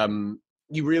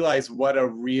what a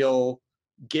real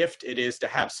gift it is to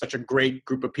have such a great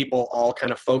group of people all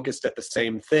kind of focused at the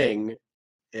same thing.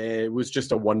 It was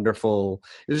just a wonderful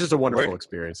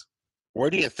experience. Where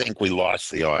do you think we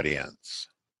lost the audience?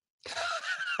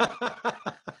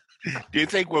 Do you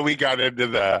think when we got into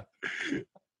the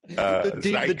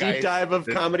deep dive of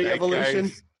comedy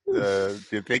evolution, do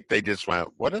you think they just went,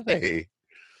 what are they?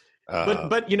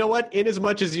 But you know what? In as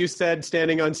much as you said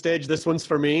standing on stage, this one's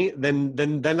for me,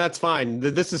 then that's fine.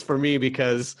 This is for me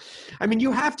because, I mean,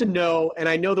 you have to know, and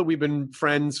I know that we've been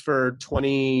friends for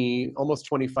almost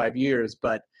 25 years,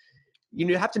 but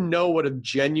you have to know what a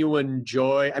genuine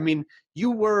joy. I mean,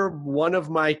 you were one of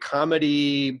my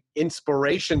comedy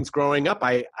inspirations growing up.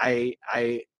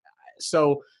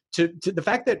 So to the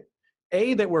fact that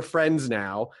A, that we're friends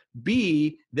now,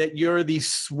 B, that you're the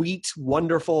sweet,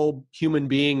 wonderful human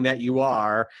being that you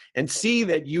are, and C,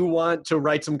 that you want to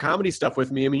write some comedy stuff with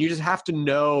me. I mean, you just have to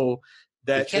know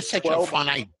that it's just such a fun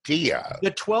idea. The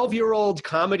 12-year-old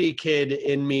comedy kid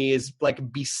in me is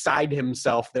like beside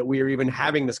himself that we are even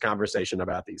having this conversation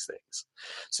about these things.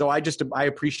 So I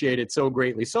appreciate it so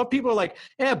greatly. So if people are like,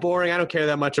 boring, I don't care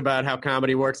that much about how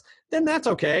comedy works, then that's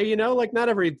okay. Like not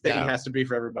everything has to be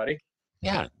for everybody.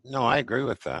 Yeah, no, I agree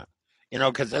with that.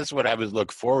 Because that's what I would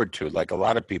look forward to. Like a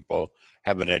lot of people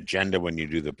have an agenda when you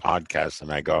do the podcast,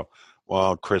 and I go,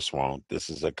 well, Chris won't.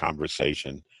 This is a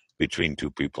conversation between two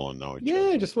people and know each other.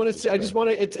 Yeah, I just want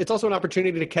to. It's also an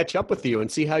opportunity to catch up with you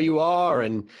and see how you are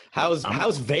and how's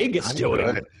Vegas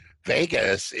doing. Good.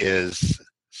 Vegas is,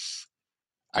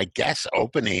 I guess,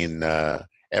 opening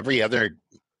every other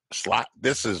slot.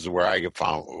 This is where I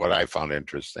found what I found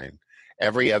interesting.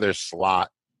 Every other slot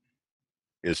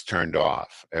is turned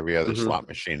off. Every other slot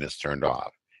machine is turned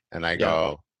off, and I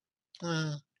go,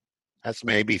 that's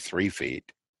maybe 3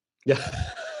 feet. Yeah.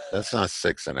 That's not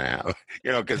 6.5,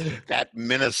 because that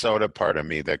Minnesota part of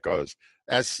me that goes,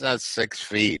 that's 6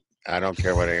 feet. I don't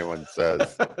care what anyone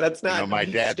says. That's not my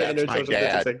dad. That's my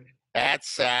dad.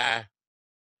 That's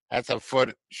a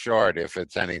foot short if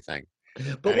it's anything.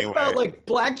 But anyway. What about like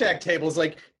blackjack tables,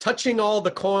 like touching all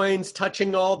the coins,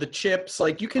 touching all the chips?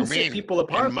 Like you can see people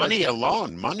apart. And money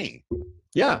alone, money.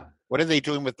 Yeah. What are they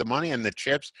doing with the money and the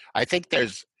chips? I think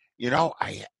there's,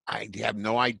 I have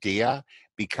no idea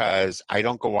because I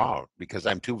don't go out because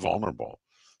I'm too vulnerable.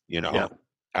 Yeah.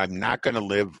 I'm not going to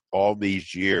live all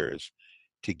these years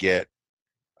to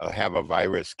have a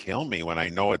virus kill me when I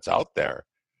know it's out there.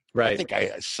 Right. I think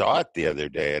I saw it the other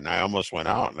day and I almost went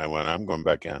out and I went, I'm going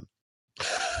back in.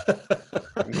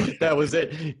 That was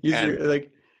it.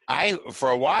 For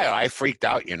a while I freaked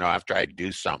out, after I'd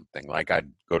do something. Like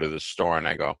I'd go to the store and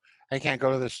I go, I can't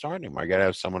go to the store anymore. I got to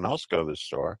have someone else go to the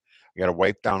store. I got to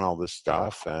wipe down all this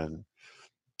stuff and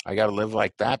I got to live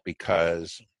like that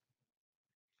because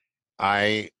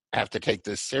I have to take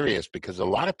this serious because a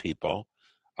lot of people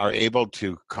are able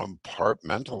to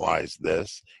compartmentalize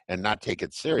this and not take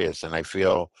it serious. And I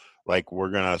feel like we're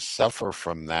going to suffer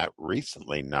from that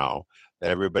recently now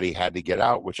that everybody had to get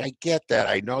out, which I get that.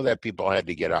 I know that people had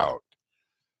to get out.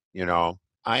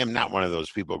 I am not one of those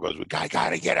people who goes, I got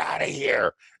to get out of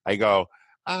here. I go,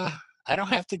 I don't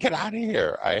have to get out of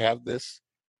here. I have this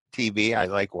TV. I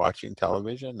like watching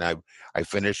television. I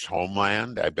finished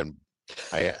Homeland. I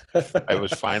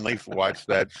was finally watched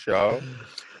that show.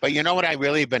 But what I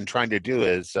really been trying to do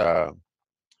is,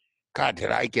 God, did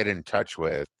I get in touch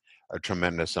with a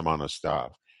tremendous amount of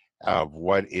stuff of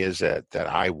what is it that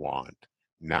I want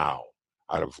now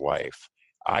out of life.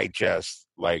 I just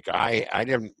I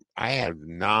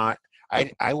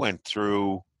went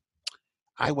through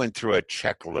a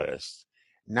checklist,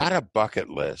 not a bucket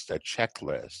list, a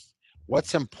checklist.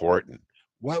 What's important?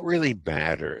 What really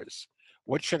matters?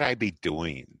 What should I be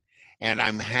doing? And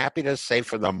I'm happy to say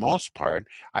for the most part,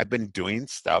 I've been doing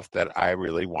stuff that I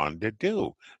really wanted to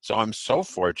do. So I'm so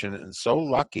fortunate and so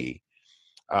lucky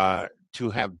to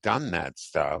have done that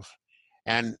stuff.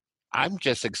 And I'm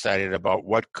just excited about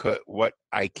what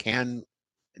I can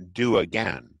do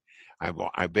again.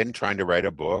 I've been trying to write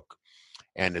a book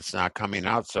and it's not coming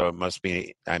out. So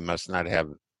I must not have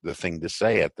the thing to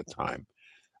say at the time.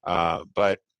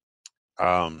 But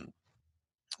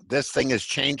this thing has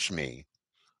changed me.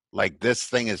 This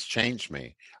thing has changed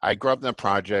me. I grew up in the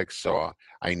projects, so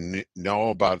I know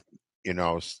about,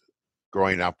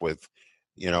 growing up with,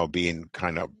 being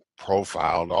kind of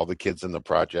profiled, all the kids in the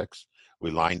projects.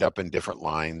 We lined up in different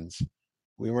lines.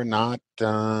 We were not, we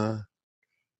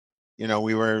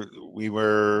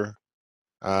were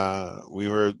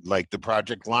like the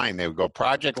project line. They would go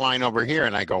project line over here.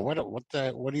 And I go, what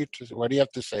do you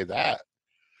have to say that?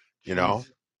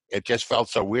 It just felt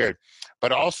so weird.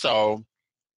 But also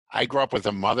I grew up with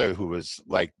a mother who was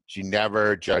like, she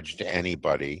never judged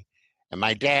anybody. And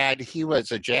my dad, he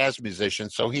was a jazz musician.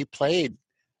 So he played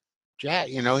jazz,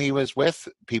 he was with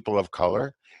people of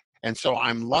color. And so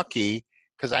I'm lucky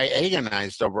because I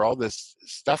agonized over all this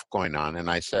stuff going on. And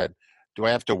I said, do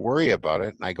I have to worry about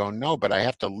it? And I go, no, but I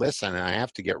have to listen and I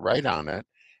have to get right on it.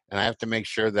 And I have to make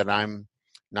sure that I'm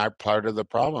not part of the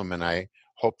problem. And I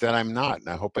hope that I'm not. And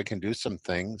I hope I can do some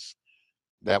things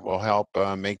that will help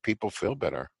make people feel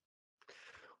better.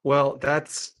 Well,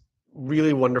 that's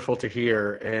really wonderful to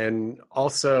hear. And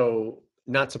also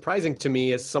not surprising to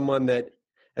me as someone that,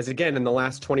 as again, in the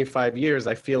last 25 years,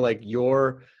 I feel like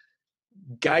your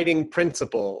guiding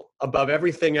principle above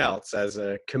everything else as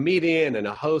a comedian and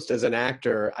a host, as an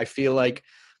actor, I feel like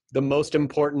the most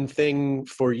important thing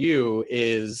for you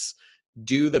is,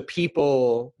 do the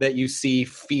people that you see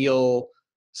feel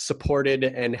supported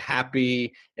and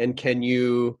happy? And can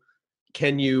you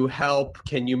help?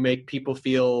 Can you make people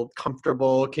feel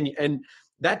comfortable? And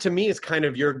that to me is kind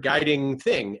of your guiding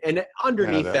thing. And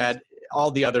underneath that,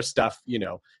 all the other stuff,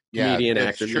 comedian,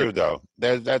 actor. That's true though.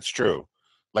 That's true.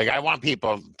 Like I want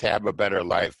people to have a better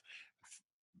life,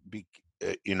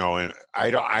 and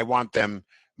I want them,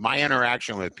 my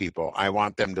interaction with people, I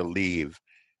want them to leave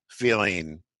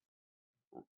feeling,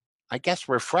 I guess,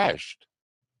 refreshed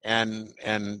and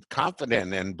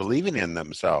confident and believing in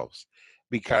themselves,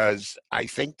 because I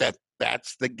think that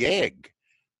that's the gig.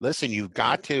 Listen, you've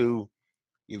got to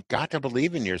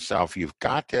believe in yourself. You've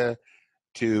got to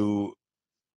do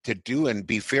and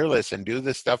be fearless and do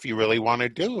the stuff you really want to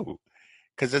do.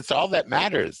 Because it's all that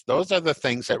matters. Those are the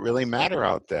things that really matter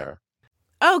out there.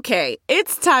 Okay,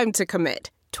 it's time to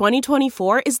commit.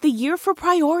 2024 is the year for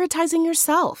prioritizing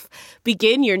yourself.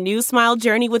 Begin your new smile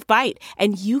journey with Byte,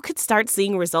 and you could start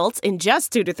seeing results in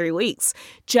just 2 to 3 weeks.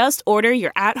 Just order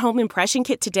your at-home impression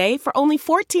kit today for only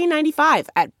 $14.95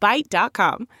 at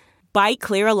Byte.com. Bite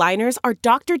Clear aligners are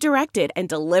doctor-directed and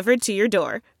delivered to your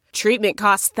door. Treatment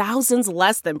costs thousands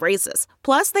less than braces.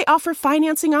 Plus, they offer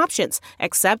financing options,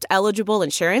 accept eligible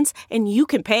insurance, and you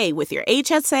can pay with your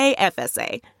HSA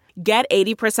FSA. Get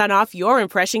 80% off your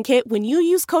impression kit when you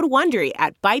use code WONDERY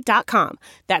at Byte.com.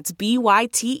 That's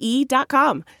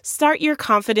BYTE.com. Start your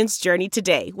confidence journey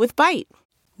today with Byte.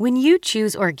 When you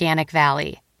choose Organic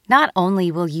Valley, not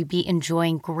only will you be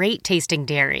enjoying great tasting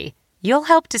dairy, you'll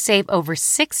help to save over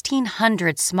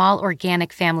 1,600 small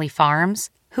organic family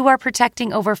farms who are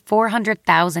protecting over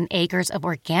 400,000 acres of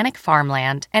organic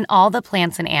farmland and all the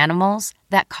plants and animals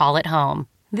that call it home.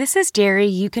 This is dairy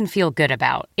you can feel good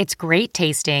about. It's great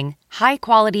tasting,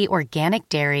 high-quality organic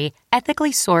dairy,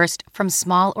 ethically sourced from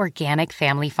small organic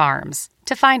family farms.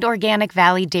 To find Organic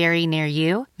Valley Dairy near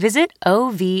you, visit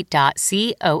ov.coop.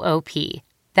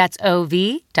 That's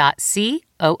ov.coop.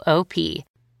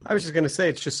 I was just going to say,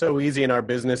 it's just so easy in our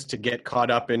business to get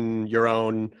caught up in your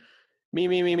own me,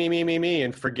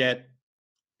 and forget,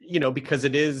 because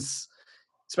it is,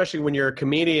 especially when you're a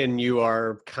comedian, you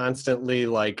are constantly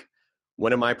like,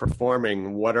 when am I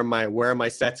performing? Where are my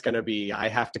sets going to be? I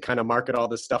have to kind of market all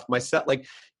this stuff. My set, like,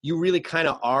 you really kind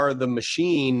of are the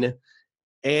machine,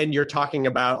 and you're talking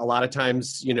about, a lot of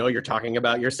times, you're talking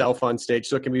about yourself on stage.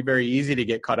 So it can be very easy to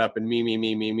get caught up in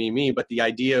me. But the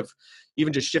idea of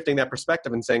even just shifting that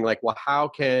perspective and saying, like, well, how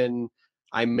can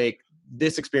I make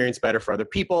this experience better for other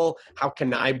people? How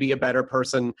can I be a better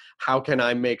person? How can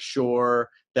I make sure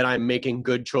that I'm making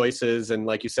good choices? And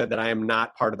like you said, that I am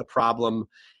not part of the problem.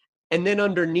 And then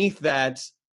underneath that,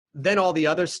 then all the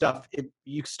other stuff,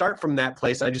 you start from that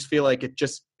place. I just feel like it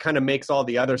just kind of makes all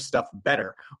the other stuff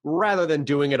better rather than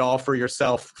doing it all for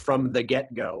yourself from the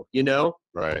get-go,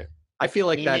 Right. I feel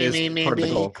like that is part of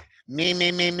the goal. Me.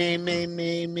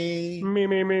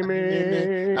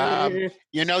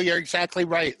 You're exactly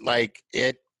right. Like,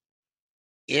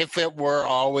 if it were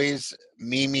always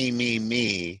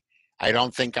me, I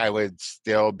don't think I would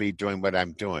still be doing what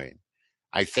I'm doing.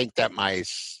 I think that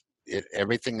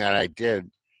everything that I did,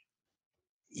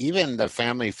 even the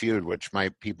Family Feud, which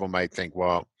people might think,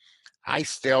 well, I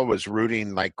still was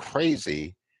rooting like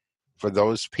crazy for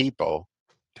those people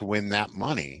to win that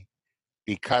money,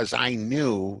 because I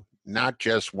knew not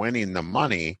just winning the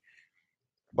money,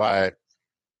 but,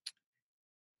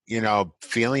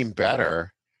 feeling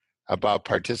better about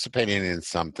participating in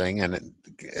something. And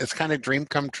it's kind of dream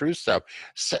come true stuff.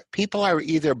 So people are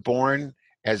either born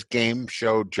as game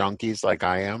show junkies like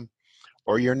I am,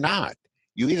 or you're not.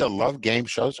 You either love game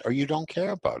shows or you don't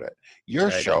care about it. Your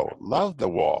show, Love the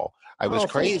Wall. I was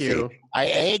crazy. I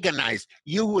agonized.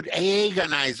 You would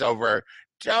agonize over,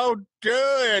 don't do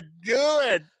it,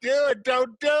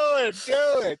 don't do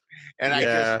it. And I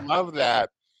just love that.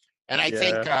 And I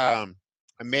think and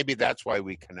maybe that's why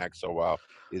we connect so well,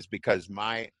 is because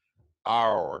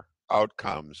our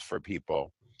outcomes for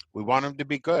people, we want them to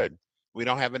be good. We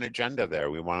don't have an agenda there.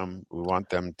 We want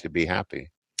them to be happy.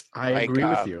 I agree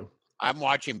with you. I'm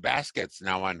watching Baskets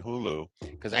now on Hulu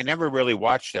because I never really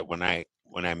watched it when I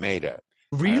made it.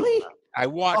 Really? I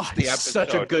watched the episode.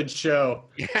 Such a good show.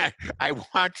 Yeah, I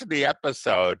watched the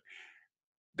episode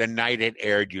the night it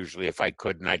aired. Usually, if I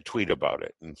could, and I'd tweet about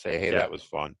it and say, "Hey, that was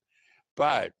fun."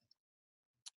 But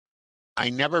I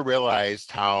never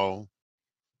realized how.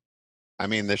 I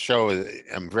mean, the show is.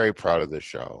 I'm very proud of the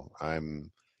show.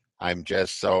 I'm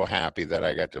just so happy that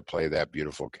I got to play that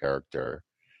beautiful character.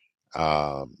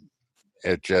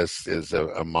 It just is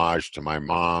a homage to my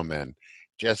mom, and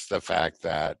just the fact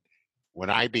that when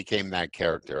I became that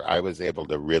character, I was able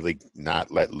to really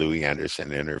not let Louie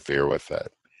Anderson interfere with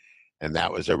it. And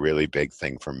that was a really big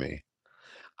thing for me.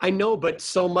 I know, but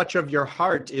so much of your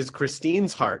heart is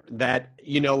Christine's heart that,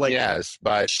 yes,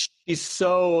 but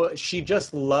she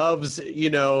just loves,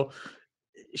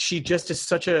 she just is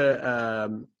such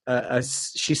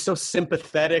she's so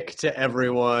sympathetic to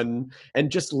everyone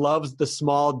and just loves the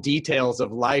small details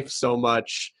of life so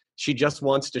much. She just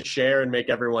wants to share and make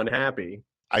everyone happy.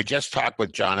 I just talked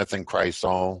with Jonathan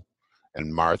Kreisel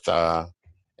and Martha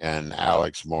and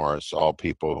Alex Morris, all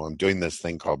people. I'm doing this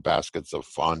thing called Baskets of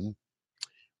Fun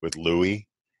with Louie,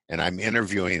 and I'm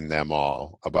interviewing them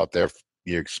all about their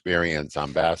experience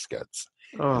on Baskets.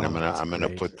 And I'm gonna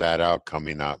put that out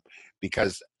coming up,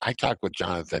 because I talked with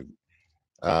Jonathan,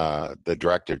 the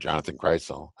director, Jonathan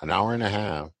Kreisel, an hour and a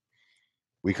half.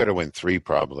 We could have went 3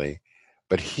 probably,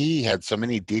 but he had so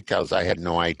many details I had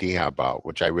no idea about,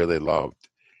 which I really loved.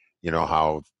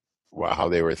 How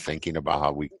they were thinking about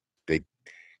how they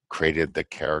created the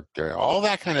character, all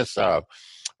that kind of stuff,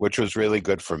 which was really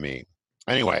good for me.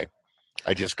 Anyway,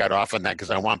 I just got off on that because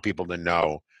I want people to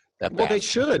know that. Well, they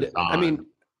should. I mean,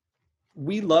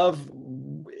 We Love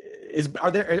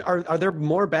are there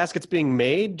more baskets being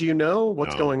made? Do you know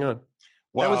what's going on?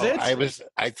 Well, that was it?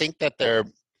 I think that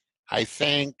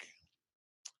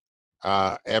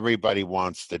everybody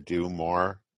wants to do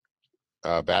more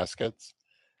baskets,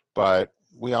 but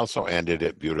we also ended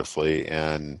it beautifully,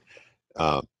 and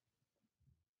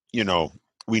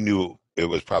we knew it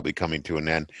was probably coming to an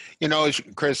end.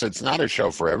 Chris, it's not a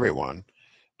show for everyone,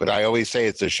 but I always say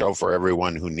it's a show for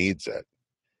everyone who needs it.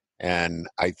 And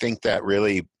I think that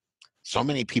really so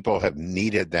many people have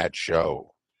needed that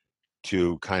show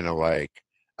to kind of like,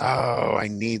 oh, I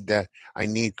need that. I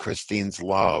need Christine's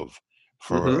love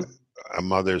for a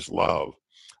mother's love.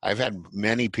 I've had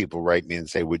many people write me and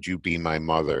say, would you be my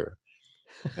mother?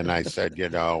 And I said,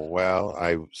 well,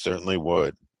 I certainly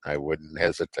would. I wouldn't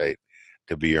hesitate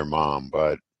to be your mom,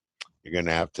 but you're going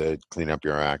to have to clean up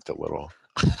your act a little.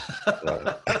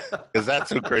 Because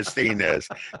that's who Christine is.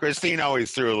 Christine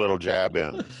always threw a little jab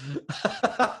in.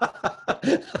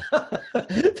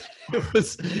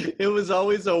 It was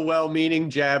always a well-meaning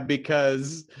jab,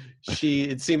 because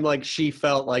it seemed like she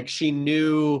felt like she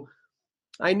knew,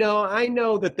 I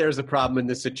know that there's a problem in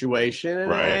this situation, and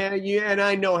right. and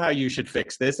I know how you should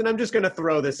fix this, and I'm just going to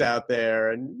throw this out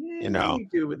there, and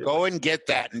go and get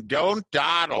that, and don't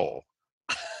dawdle.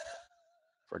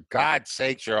 For God's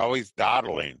sakes, you're always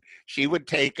dawdling. She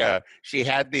would she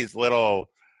had these little,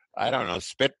 I don't know,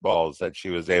 spitballs that she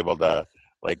was able to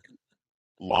like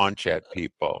launch at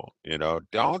people.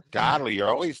 Don't dawdle. You're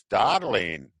always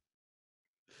dawdling.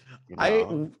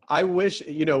 I wish,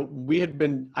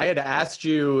 I had asked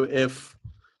you if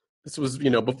this was,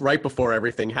 right before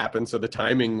everything happened, so the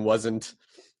timing wasn't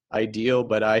ideal,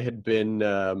 but I had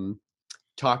been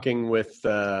talking with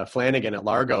Flanagan at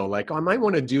Largo, like, I might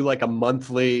want to do like a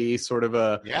monthly sort of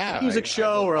a music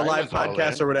show or a live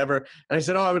podcast or whatever. And I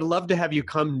said, I would love to have you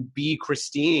come be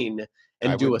Christine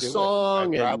and do a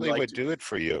song. I probably and would do it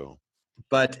for you.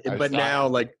 But now,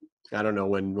 like, I don't know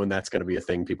when that's going to be a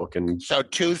thing people can. So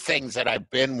 2 things that I've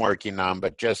been working on,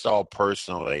 but just all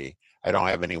personally, I don't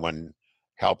have anyone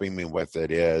helping me with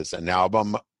it, is an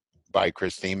album by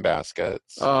Christine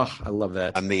Baskets. Oh, I love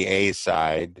that. On the A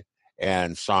side,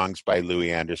 and songs by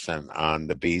Louie Anderson on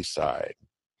the B side.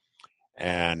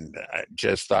 And I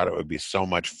just thought it would be so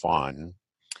much fun.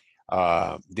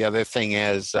 The other thing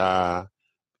is,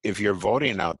 if you're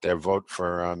voting out there, vote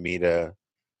for me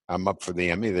I'm up for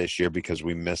the Emmy this year because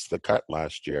we missed the cut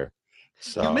last year.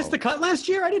 So, you missed the cut last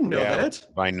year? I didn't know that.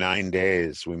 By 9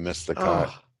 days, we missed the cut.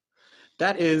 Oh,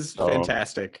 that is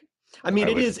fantastic. I mean,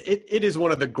 it is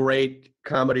one of the great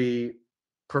comedy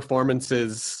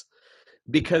performances,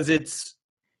 because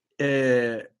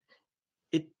there's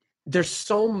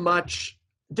so much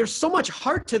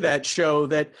heart to that show,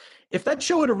 that if that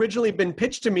show had originally been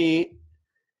pitched to me,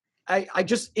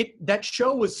 that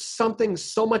show was something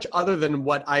so much other than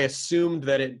what I assumed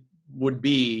that it would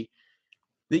be,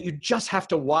 that you just have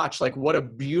to watch, like, what a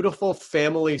beautiful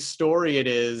family story it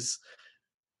is,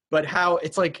 but how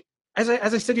it's like, as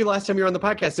I said to you last time you were on the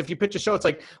podcast, if you pitch a show, it's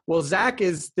like, well, Zach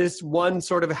is this one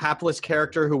sort of hapless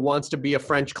character who wants to be a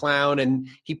French clown, and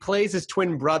he plays his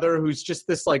twin brother who's just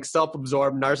this like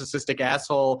self-absorbed narcissistic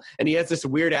asshole, and he has this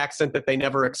weird accent that they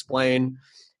never explain.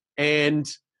 And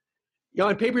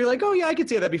on paper you're like, oh yeah, I could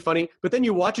see that'd be funny. But then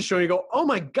you watch a show and you go, oh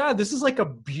my God, this is like a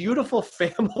beautiful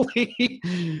family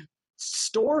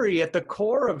story at the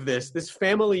core of this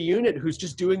family unit who's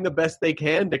just doing the best they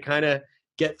can to kind of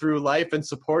get through life and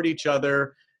support each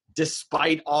other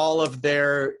despite all of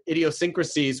their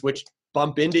idiosyncrasies, which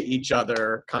bump into each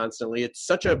other constantly. It's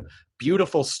such a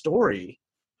beautiful story.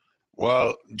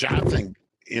 Well, Jonathan,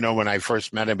 when I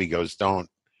first met him, he goes, don't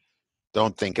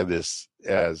think of this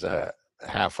as a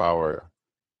half-hour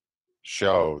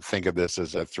show. Think of this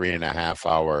as a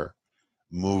 3.5-hour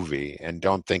movie, and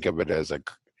don't think of it as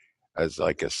like a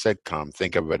sitcom.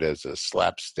 Think of it as a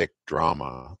slapstick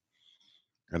drama.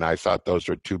 And I thought those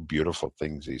were 2 beautiful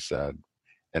things he said,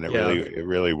 and it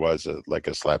really was like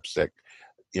a slapstick.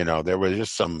 There was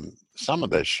just some of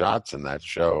the shots in that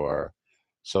show are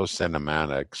so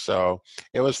cinematic. So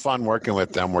it was fun working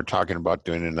with them. We're talking about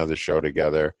doing another show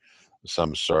together of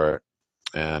some sort,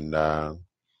 and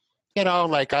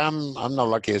like I'm the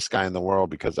luckiest guy in the world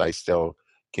because I still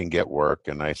can get work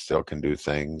and I still can do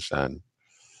things, and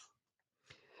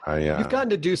you've gotten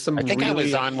to do some. I think I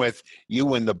was on with you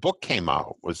when the book came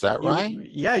out. Was that right?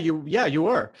 You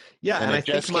were. Yeah, and it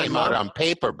just came out on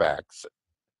paperbacks.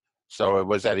 So it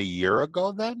was that a year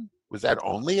ago then? Was that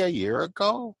only a year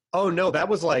ago? Oh no, that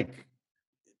was like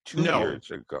 2 years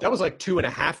ago. That was like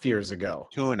 2.5 years ago.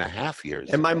 2.5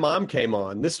 years. And my mom came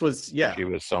on. This was She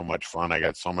was so much fun. I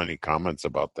got so many comments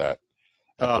about that.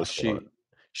 Oh,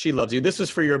 she loves you. This was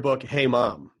for your book, Hey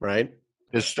Mom, right?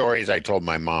 The stories I told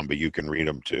my mom, but you can read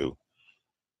them too.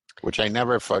 Which I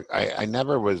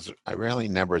really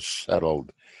never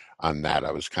settled on that.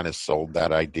 I was kind of sold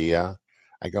that idea.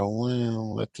 I go,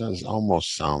 well, that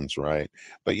almost sounds right.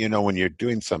 But when you're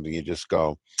doing something, you just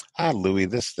go, Louis,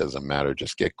 this doesn't matter.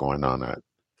 Just get going on it.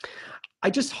 I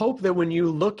just hope that when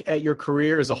you look at your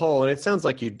career as a whole, and it sounds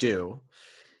like you do,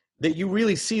 that you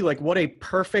really see like what a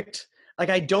perfect, like,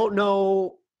 I don't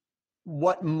know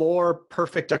what more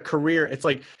perfect a career. It's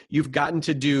like you've gotten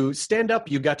to do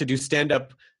stand-up. You got to do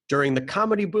stand-up during the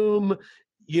comedy boom.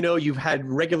 You've had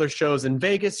regular shows in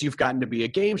Vegas. You've gotten to be a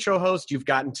game show host. You've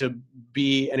gotten to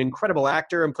be an incredible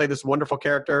actor and play this wonderful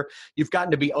character. You've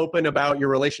gotten to be open about your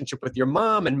relationship with your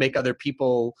mom and make other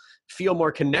people feel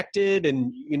more connected.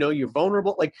 And, you're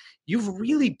vulnerable. Like, you've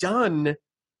really done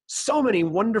so many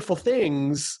wonderful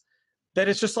things that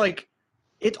it's just like,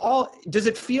 does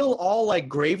it feel all like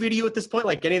gravy to you at this point?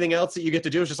 Like anything else that you get to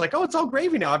do is just like, oh, it's all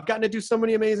gravy now. I've gotten to do so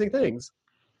many amazing things.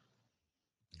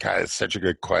 God, it's such a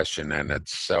good question. And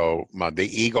it's so, the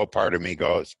ego part of me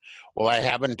goes, well, I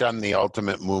haven't done the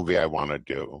ultimate movie I want to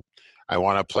do. I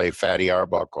want to play Fatty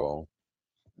Arbuckle,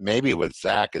 maybe with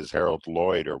Zach as Harold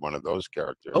Lloyd or one of those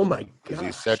characters. Oh my God. Because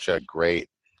he's such a great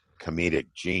comedic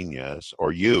genius.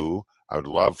 Or I would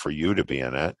love for you to be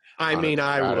in it. I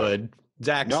would.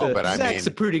 Zach's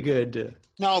a pretty good.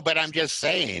 No, but I'm just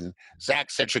saying,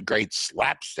 Zach's such a great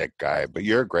slapstick guy, but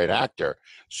you're a great actor.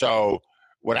 So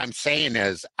what I'm saying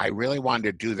is I really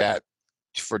wanted to do that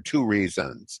for two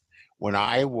reasons. When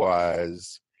I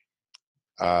was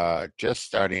just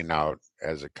starting out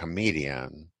as a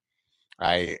comedian,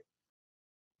 I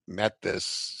met this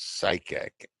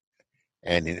psychic,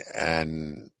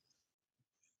 and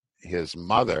his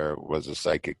mother was a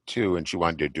psychic too, and she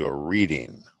wanted to do a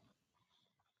reading.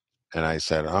 And I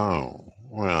said, oh,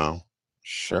 well,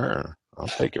 sure, I'll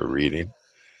take a reading.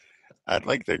 I'd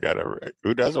like to get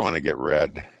who doesn't want to get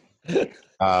read?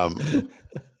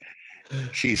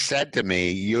 She said to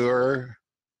me, you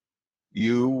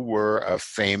were a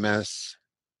famous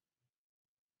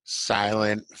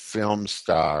silent film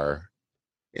star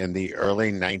in the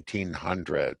early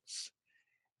 1900s,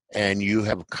 and you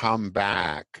have come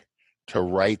back to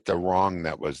right the wrong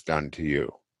that was done to you.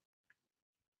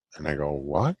 And I go,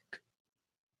 what are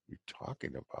you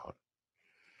talking about?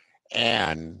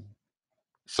 And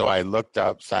so I looked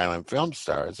up silent film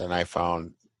stars, and I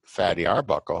found Fatty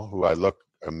Arbuckle, who I look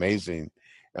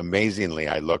amazingly,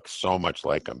 I look so much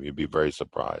like him. You'd be very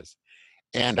surprised.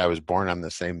 And I was born on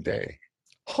the same day.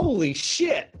 Holy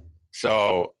shit.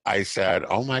 So I said,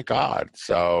 oh my God.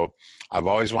 So I've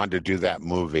always wanted to do that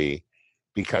movie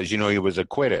because, he was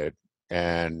acquitted,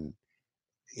 and,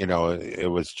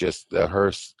 it was just the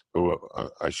Hearst.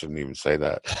 I shouldn't even say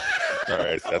that.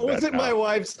 Sorry, I said was it my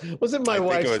wife's family?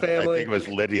 I think it was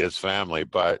Lydia's family,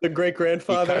 but the great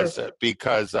grandfather,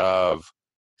 because of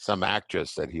some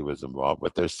actress that he was involved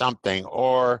with. There's something,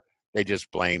 or they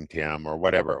just blamed him, or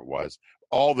whatever it was.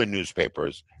 All the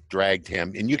newspapers dragged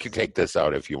him, and you can take this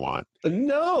out if you want.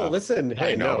 No, listen.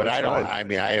 Hey, I know, no, but I don't. Fine. I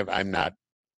mean, I'm not.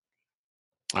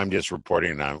 I'm just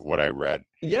reporting on what I read.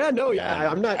 Yeah, no,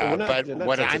 I'm not. But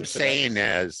what I'm saying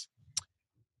is,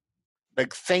 the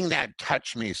thing that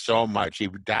touched me so much, he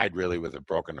died really with a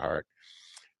broken heart.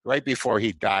 Right before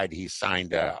he died, he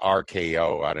signed a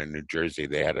RKO out of New Jersey.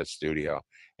 They had a studio,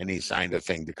 and he signed a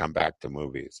thing to come back to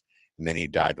movies. And then he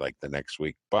died like the next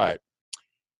week. But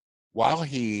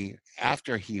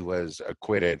after he was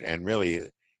acquitted, and really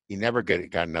he never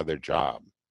got another job,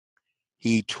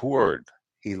 he toured.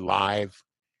 He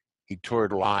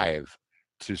toured live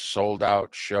to sold out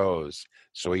shows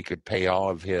so he could pay all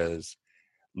of his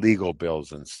legal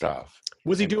bills and stuff.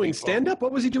 Was he doing stand-up?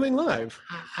 What was he doing live?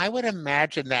 I would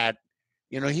imagine that,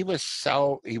 he was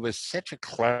such a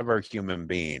clever human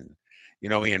being.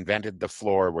 He invented the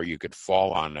floor where you could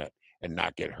fall on it and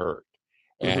not get hurt.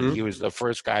 And he was the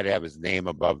first guy to have his name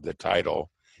above the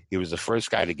title. He was the first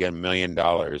guy to get $1 million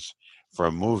for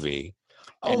a movie.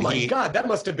 Oh my God, that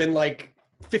must have been like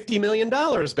 $50 million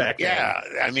back then. Yeah,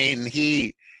 I mean,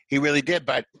 he really did,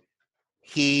 but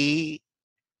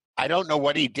I don't know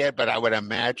what he did, but I would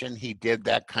imagine he did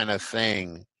that kind of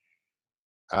thing,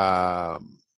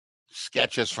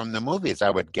 sketches from the movies,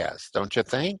 I would guess. Don't you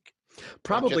think?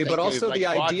 Probably, but also like the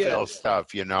idea stuff,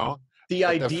 the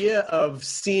idea of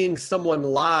seeing someone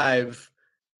live,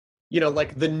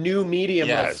 like the new medium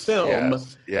of film,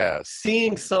 yes,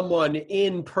 seeing someone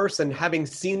in person, having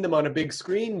seen them on a big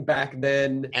screen back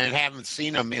then, and haven't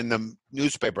seen them in the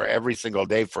newspaper every single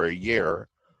day for a year.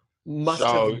 Must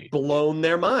have blown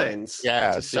their minds.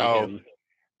 Yeah.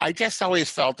 I just always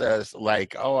felt as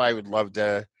like, oh, I would love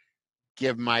to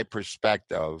give my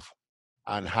perspective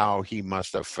on how he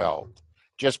must have felt,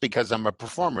 just because I'm a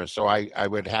performer. So I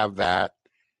would have that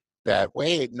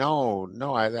wait, no,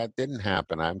 that didn't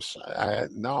happen.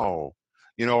 No,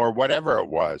 or whatever it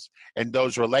was, and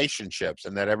those relationships,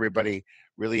 and that everybody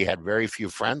really had very few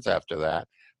friends after that,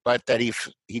 but that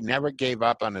he never gave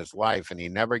up on his life, and he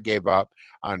never gave up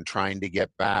on trying to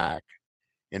get back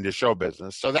into show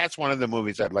business. So that's one of the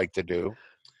movies I'd like to do.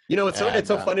 It's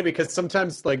so funny because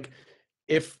sometimes, like,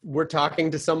 if we're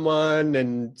talking to someone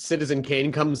and Citizen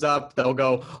Kane comes up, they'll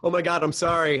go, "Oh my God, I'm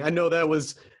sorry. I know that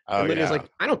was." And Lydia's like,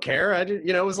 "I don't care.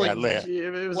 It was like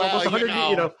it was almost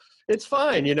 100. It's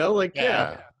fine.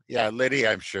 Yeah.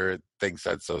 Lydia, I'm sure thinks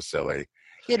that's so silly.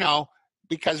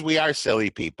 Because we are silly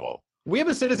people. We have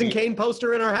a Citizen Kane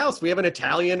poster in our house. We have an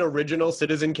Italian original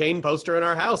Citizen Kane poster in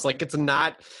our house. Like, it's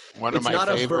not one of my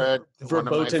favorite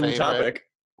verboten topic.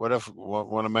 One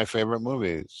of my favorite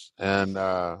movies. And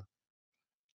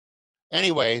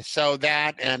anyway, so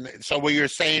what you're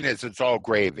saying is it's all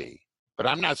gravy, but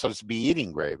I'm not supposed to be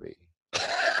eating gravy.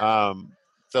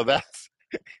 So that's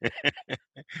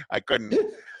I couldn't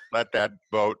let that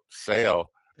boat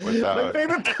sail. My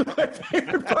favorite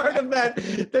part of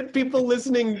that people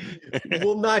listening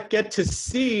will not get to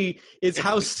see is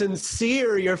how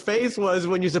sincere your face was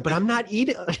when you said, "But I'm not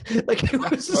eating." Like, it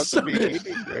was so.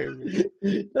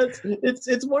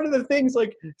 It's one of the things,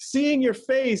 like, seeing your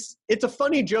face. It's a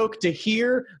funny joke to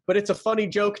hear, but it's a funny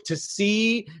joke to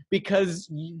see because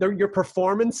your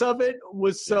performance of it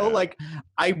was so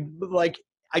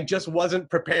I just wasn't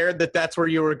prepared that's where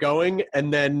you were going,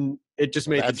 and then it just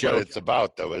made the joke. That's what it's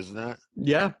about, though, isn't it?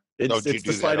 Yeah, it's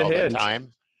the sleight of hand.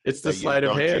 Time? It's the sleight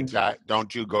of hand.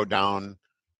 Don't you go down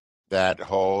that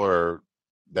hole or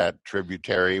that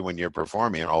tributary when you're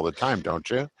performing all the time, don't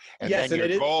you? And yes, then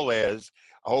your goal is,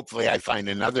 hopefully, I find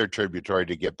another tributary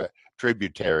to get back.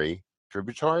 Tributary to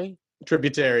get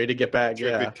back.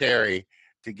 Tributary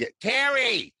to get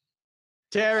Terry.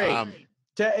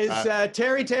 Is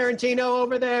Terry Tarantino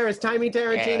over there? Is Timmy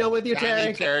Tarantino with you,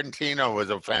 Terry? Tarantino was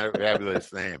a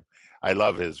fabulous name. I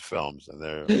love his films, and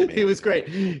they're he was great.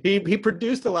 He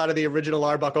produced a lot of the original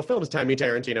Arbuckle films, Timmy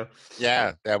Tarantino.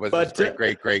 Yeah, that was great.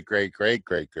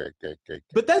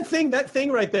 But that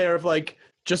thing right there of, like,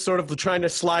 just sort of trying to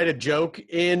slide a joke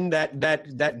in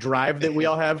that drive that we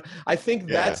all have. I think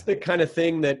that's the kind of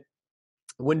thing that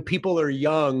when people are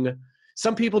young,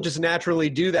 some people just naturally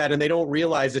do that and they don't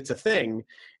realize it's a thing.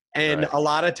 And a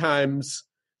lot of times,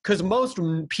 because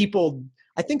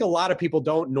I think a lot of people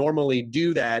don't normally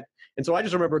do that. And so I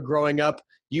just remember growing up,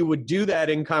 you would do that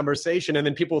in conversation and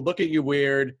then people would look at you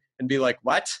weird and be like,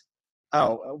 "What?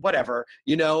 Oh, whatever,"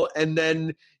 and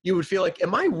then you would feel like,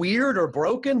 "Am I weird or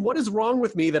broken? What is wrong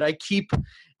with me that I keep?"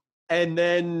 And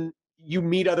then you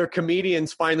meet other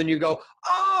comedians finally and you go,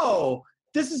 "Oh,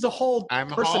 this is a whole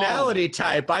personality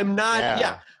type. I'm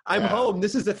not, I'm home.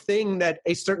 This is a thing that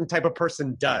a certain type of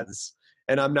person does.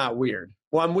 And I'm not weird."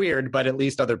 Well, I'm weird, but at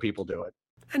least other people do it.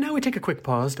 And now we take a quick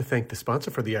pause to thank the sponsor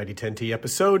for the ID10T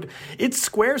episode. It's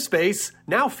Squarespace,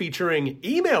 now featuring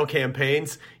email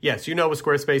campaigns. Yes, with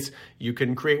Squarespace, you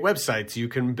can create websites, you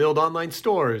can build online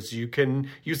stores, you can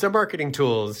use their marketing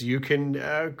tools, you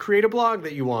can create a blog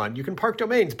that you want, you can park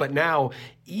domains, but now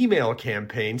email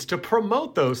campaigns to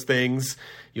promote those things.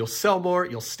 You'll sell more,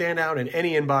 you'll stand out in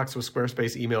any inbox with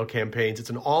Squarespace email campaigns. It's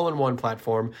an all-in-one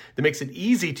platform that makes it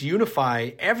easy to unify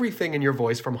everything in your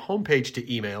voice from homepage to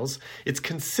emails. It's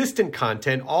consistent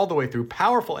content all the way through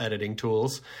powerful editing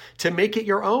tools to make it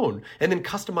your own, and then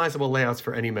customizable layouts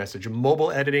for any message.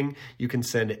 Mobile editing, you can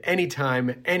send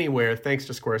anytime, anywhere, thanks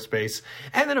to Squarespace.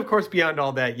 And then, of course, beyond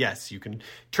all that, yes, you can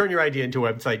turn your idea into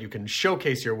a website, you can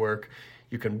showcase your work,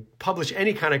 you can publish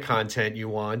any kind of content you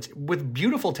want with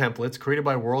beautiful templates created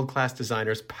by world-class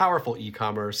designers, powerful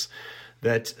e-commerce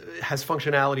that has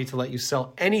functionality to let you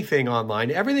sell anything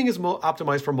online. Everything is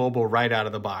optimized for mobile right out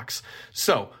of the box.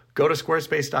 So go to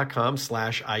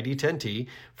squarespace.com/ID10T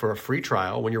for a free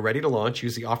trial. When you're ready to launch,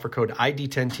 use the offer code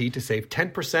ID10T to save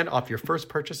 10% off your first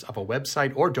purchase of a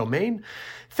website or domain.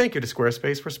 Thank you to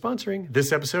Squarespace for sponsoring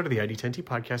this episode of the ID10T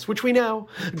podcast, which we now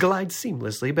glide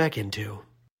seamlessly back into.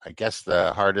 I guess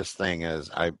the hardest thing is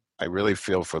I really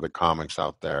feel for the comics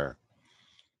out there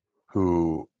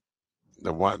who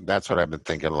that's what I've been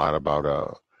thinking a lot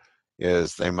about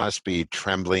is they must be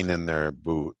trembling in their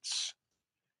boots,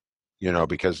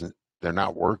 because they're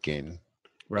not working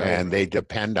and they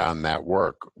depend on that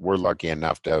work. We're lucky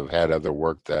enough to have had other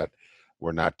work that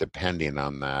we're not depending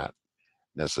on that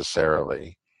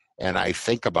necessarily. And I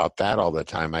think about that all the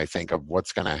time. I think of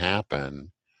what's going to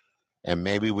happen. And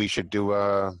maybe we should do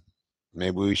a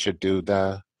maybe we should do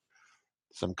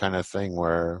some kind of thing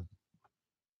where,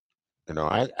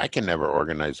 I can never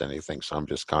organize anything, so I'm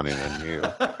just counting on you.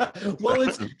 Well,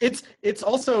 it's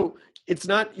also, it's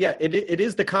not, it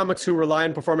is the comics who rely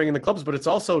on performing in the clubs, but it's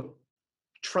also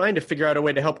trying to figure out a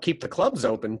way to help keep the clubs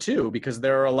open too, because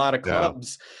there are a lot of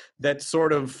clubs that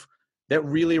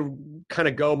really kind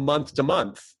of go month to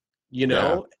month,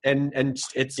 and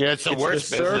it's the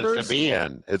worst business to be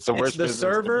in. It's the worst business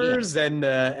servers and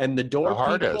the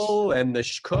door people and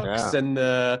the cooks and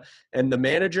the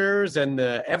managers and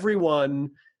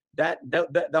everyone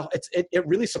it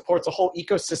really supports a whole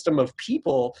ecosystem of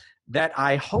people that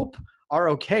I hope are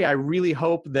okay. I really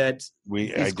hope that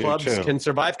these clubs can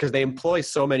survive because they employ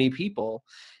so many people.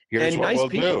 Here's what we'll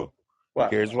do.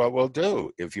 Here's what we'll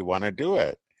do if you want to do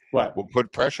it. What? We'll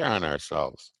put pressure on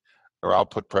ourselves. Or I'll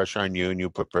put pressure on you and you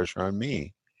put pressure on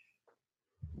me.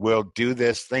 We'll do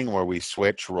this thing where we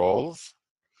switch roles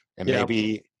and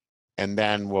and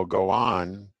then we'll go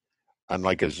on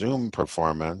like a Zoom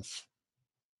performance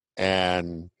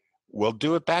and we'll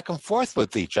do it back and forth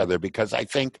with each other because I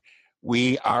think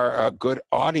we are a good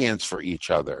audience for each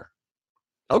other.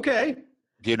 Okay.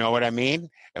 Do you know what I mean?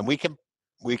 And we can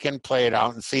play it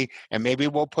out and see, and maybe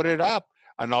we'll put it up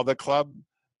on all the club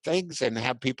things and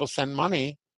have people send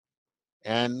money.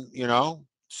 And,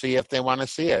 see if they want to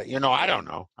see it. I don't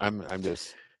know. I'm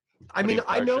just. I mean,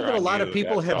 I know that a lot of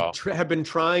people have been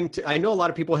trying to. I know a lot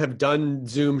of people have done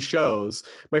Zoom shows.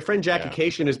 My friend Jackie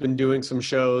Cation has been doing some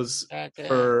shows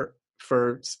for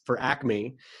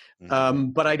Acme,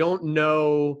 but I don't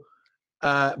know.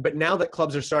 But now that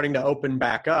clubs are starting to open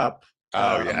back up.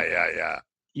 I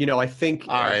think.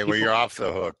 All right. Well, you're off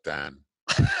the hook then.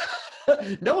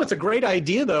 No, it's a great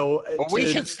idea, though. But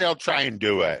we should still try and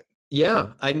do it. Yeah,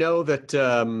 I know that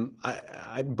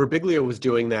Birbiglia was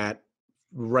doing that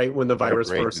right when the virus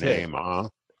first hit. Huh?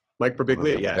 Mike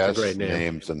Birbiglia, it's a great name.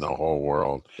 Names in the whole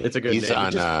world. It's a good name.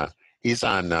 He's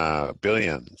on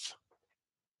Billions.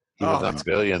 He was on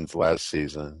Billions last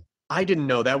season. I didn't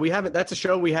know that. That's a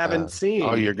show we haven't seen.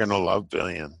 Oh, you're gonna love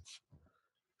Billions.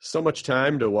 So much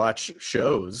time to watch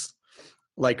shows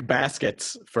like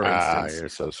Baskets, for instance. You're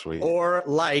so sweet. Or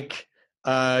like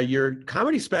your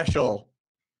comedy special.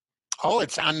 Oh,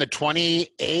 it's on the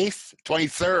 28th,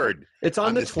 23rd. It's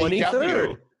on the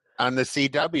 23rd. On the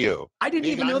CW. I didn't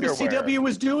even know the CW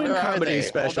was doing comedy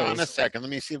specials. Hold on a second. Let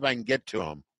me see if I can get to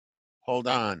them. Hold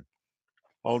on.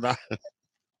 I'm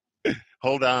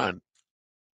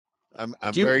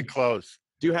very close.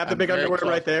 Do you have the big underwear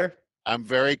right there? I'm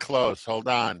very close. Hold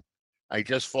on. I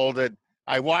just folded.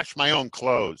 I washed my own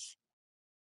clothes.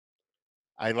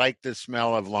 I like the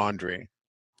smell of laundry.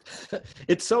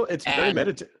 It's very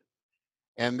meditative.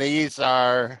 And these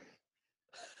are,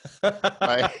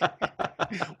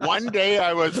 one day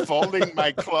I was folding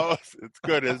my clothes. It's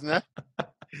good, isn't it?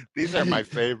 These are my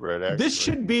favorite, actually. This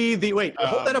should be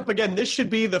hold that up again. This should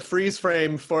be the freeze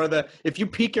frame for if you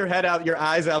peek your head out, your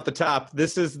eyes out the top,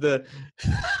 this is the.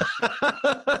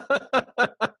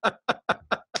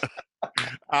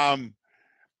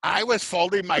 I was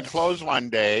folding my clothes one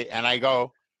day and I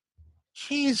go,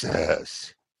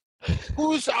 Jesus.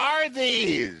 Whose are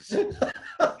these?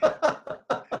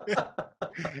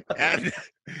 And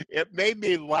it made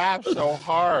me laugh so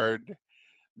hard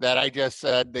that I just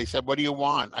said, they said, what do you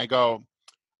want? I go,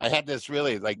 I had this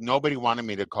really, nobody wanted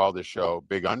me to call the show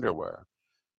Big Underwear.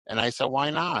 And I said, why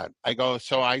not? I go,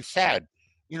 so I said,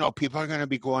 people are going to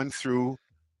be going through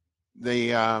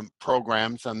the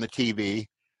programs on the TV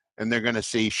and they're going to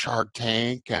see Shark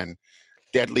Tank and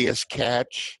Deadliest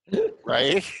Catch,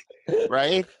 right?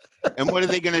 Right? And what are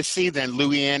they going to see then?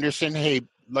 Louis Anderson,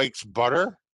 likes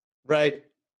butter? Right.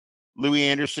 Louis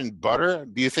Anderson butter?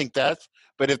 Do you think that's?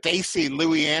 But if they see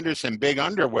Louis Anderson Big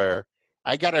Underwear,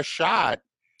 I got a shot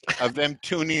of them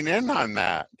tuning in on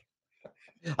that.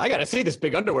 I got to see this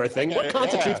big underwear thing. What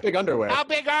constitutes big underwear? How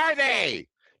big are they?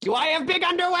 Do I have big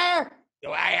underwear?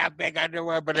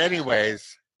 But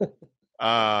anyways,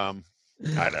 I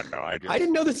don't know. I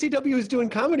didn't know the CW was doing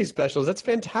comedy specials. That's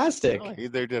fantastic. No,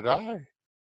 either did I.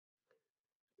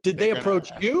 Did they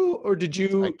approach you, or did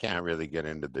you? I can't really get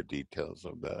into the details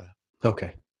of the.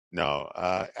 Okay. No,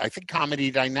 I think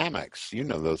Comedy Dynamics. You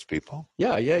know those people.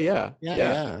 Yeah. Yeah.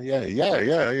 No,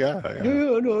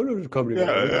 Comedy.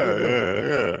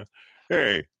 Yeah.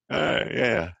 Hey,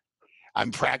 yeah.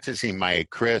 I'm practicing my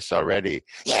Chris already.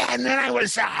 Yeah, and then I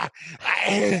was,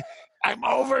 I'm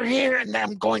over here, and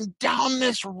I'm going down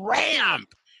this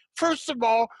ramp. First of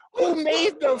all, who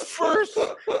made the first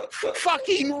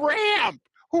fucking ramp?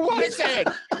 Who was it?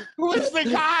 Who was the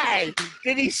guy?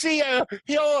 Did he see a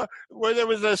hill where there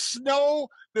was a snow?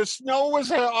 The snow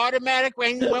was an automatic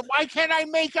rain. Why can't I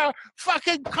make a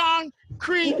fucking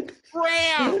concrete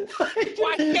ramp?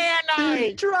 Why can't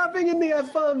I? Dropping in the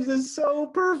F-bombs is so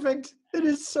perfect. It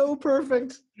is so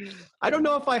perfect. I don't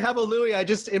know if I have a Louis. I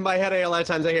just, in my head, a lot of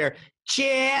times I hear,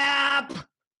 Chip!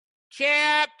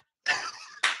 Chip!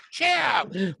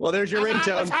 Chip! Well, there's your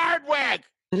ringtone. Hardwick!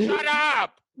 Shut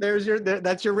up!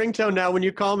 That's your ringtone now. When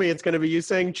you call me, it's going to be you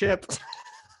saying Chip.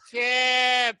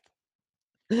 Chip!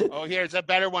 Oh, here's a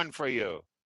better one for you.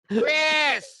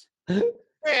 Chris!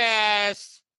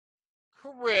 Chris!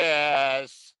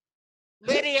 Chris!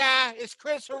 Lydia, is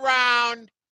Chris around?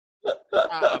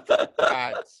 Oh, for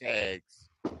God's sakes.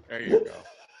 There you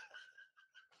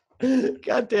go.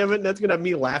 God damn it. That's going to have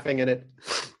me laughing in it.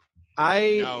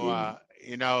 But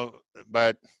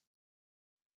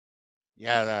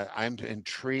yeah, I'm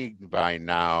intrigued by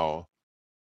now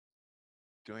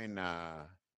doing that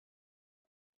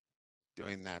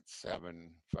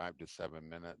 5 to 7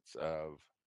 minutes of.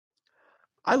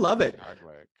 I love it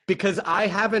Hardwick. because I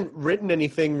haven't written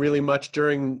anything really much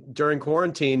during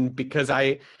quarantine because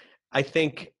I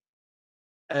think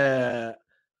a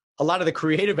lot of the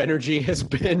creative energy has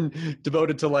been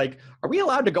devoted to like, are we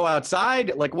allowed to go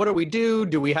outside? Like, what do we do?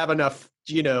 Do we have enough,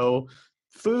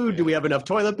 food? Do we have enough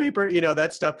toilet paper?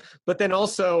 That stuff. But then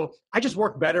also I just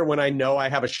work better when I know I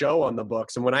have a show on the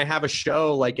books. And when I have a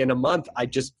show like in a month, I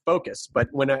just focus. But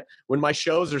when my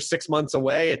shows are 6 months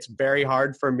away, it's very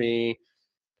hard for me.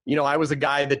 I was a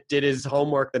guy that did his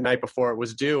homework the night before it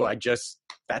was due. It's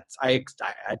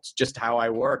just how I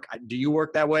work. Do you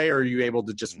work that way, or are you able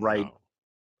to just write? No.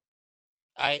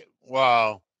 I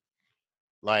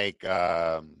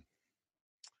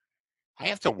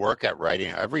have to work at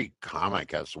writing. Every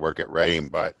comic has to work at writing,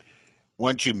 but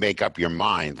once you make up your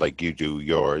mind, like you do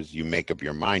yours, you make up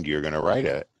your mind you're going to write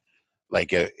it.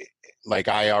 Like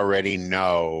I already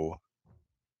know.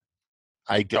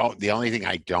 The only thing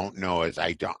I don't know is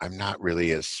I'm not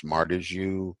really as smart as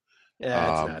you. Yeah,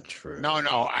 that's not true.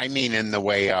 No. I mean, in the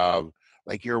way of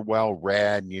like, you're well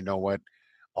read and you know what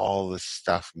all this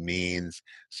stuff means.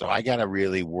 So I got to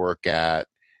really work at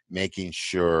making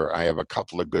sure I have a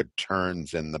couple of good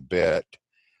turns in the bit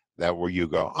that where you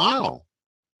go, oh,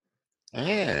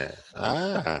 yeah,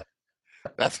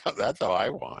 that's all I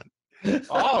want.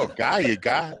 Oh God,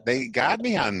 they got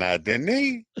me on that, didn't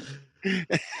they?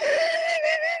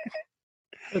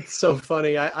 It's so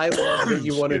funny. I love that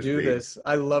you want to do this.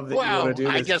 I love that you want to do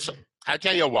this. I'll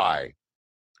tell you why.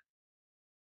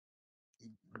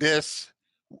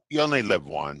 You only live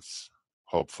once,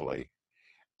 hopefully.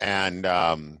 And,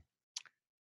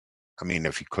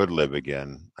 if you could live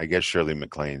again, I guess Shirley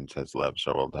MacLaine has lived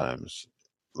several times,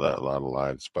 a lot of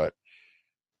lives. But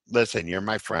listen, you're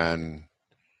my friend.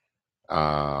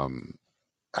 I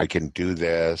can do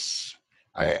this.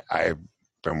 I've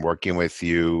been working with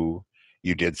you.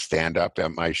 You did stand up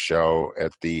at my show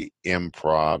at the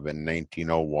Improv in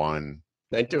 1901.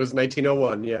 It was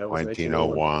 1901, yeah. It was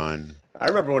 1901. I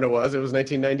remember when it was. It was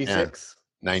 1996.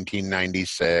 Yeah,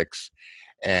 1996.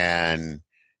 And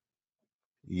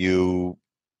you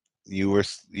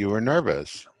were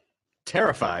nervous.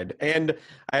 Terrified. And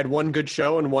I had one good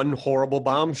show and one horrible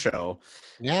bomb show.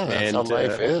 Yeah, that's how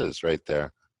life is right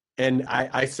there. And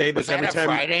I say this every time.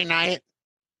 Friday night?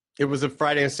 It was a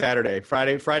Friday and Saturday.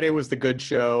 Friday was the good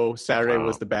show. Saturday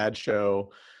was the bad show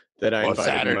that I invited.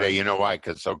 Saturday, you know why?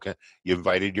 Because you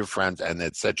invited your friends, and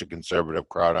it's such a conservative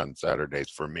crowd on Saturdays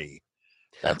for me.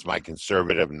 That's my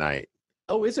conservative night.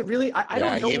 Oh, is it really? I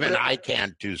don't know. Even I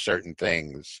can't do certain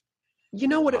things. You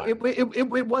know what?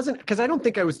 It wasn't, because I don't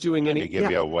think I was doing any. To give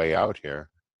you a way out here.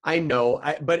 I know,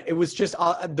 but it was just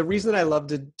the reason that I love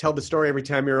to tell the story every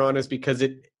time you're on is because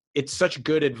it's such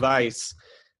good advice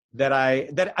that I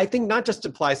think not just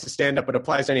applies to stand up, but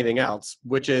applies to anything else.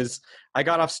 Which is, I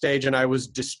got off stage and I was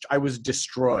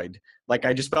destroyed. Like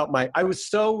I just felt I was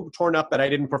so torn up that I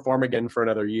didn't perform again for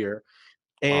another year.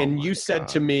 And you said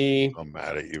to me, I'm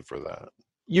mad at you for that.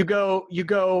 You go, you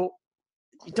don't,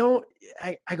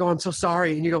 I go, I'm so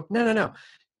sorry. And you go, no.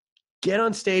 Get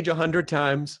on stage 100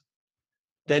 times,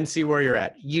 then see where you're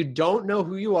at. You don't know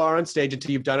who you are on stage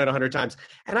until you've done it 100 times.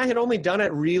 And I had only done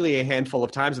it really a handful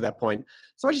of times at that point.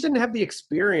 So I just didn't have the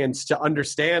experience to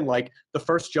understand, like, the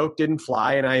first joke didn't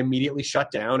fly and I immediately shut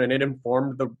down, and it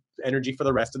informed the energy for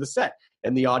the rest of the set.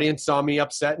 And the audience saw me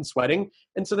upset and sweating.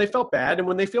 And so they felt bad. And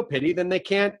when they feel pity, then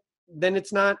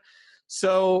it's not.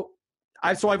 So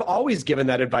I've always given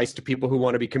that advice to people who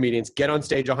want to be comedians. Get on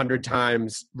stage 100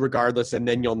 times regardless, and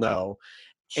then you'll know.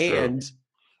 Sure. And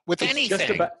with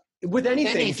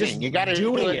anything, just you got to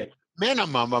do doing it.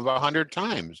 minimum of 100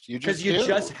 times. Because you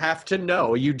just have to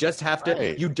know. You just have to.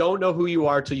 Right. You don't know who you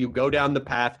are till you go down the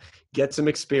path, get some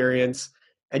experience,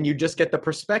 and you just get the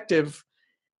perspective,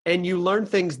 and you learn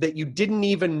things that you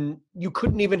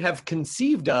couldn't even have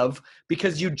conceived of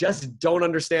because you just don't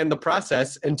understand the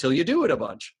process until you do it a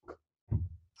bunch.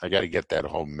 I got to get that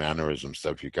whole mannerism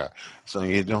stuff you got. So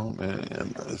you don't.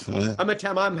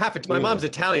 I'm half. My mom's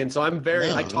Italian, so I'm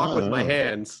very. I talk with my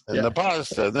hands. And the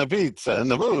pasta, and the pizza, and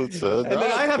the boots. And then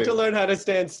I have to learn how to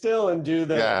stand still and do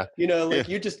the. Yeah. You know, like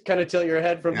you just kind of tilt your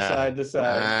head from side to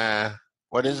side.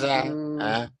 What is that?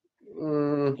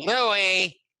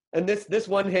 Louie. And this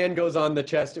one hand goes on the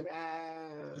chest.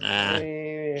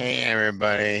 Hey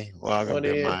everybody, welcome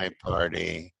to my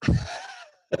party.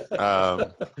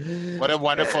 What a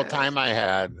wonderful time I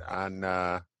had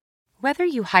on. Whether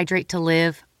you hydrate to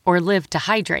live or live to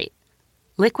hydrate,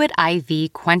 Liquid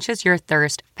IV quenches your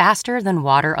thirst faster than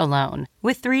water alone.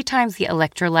 With 3 times the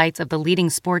electrolytes of the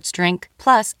leading sports drink,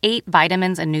 plus 8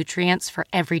 vitamins and nutrients for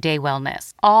everyday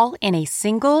wellness, all in a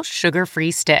single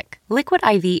sugar-free stick. Liquid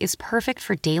IV is perfect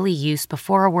for daily use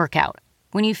before a workout,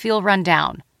 when you feel run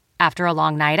down, after a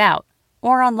long night out,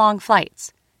 or on long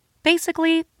flights.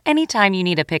 Basically, anytime you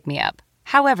need a pick-me-up,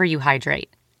 however you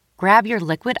hydrate. Grab your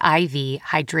Liquid IV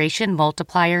Hydration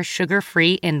Multiplier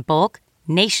sugar-free in bulk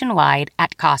nationwide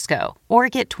at Costco, or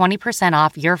get 20%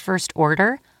 off your first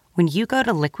order when you go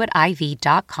to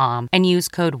liquidiv.com and use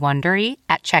code WONDERY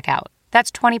at checkout.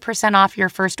 That's 20% off your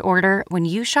first order when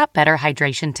you shop Better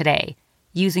Hydration today,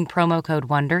 using promo code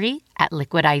WONDERY at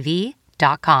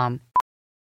liquidiv.com.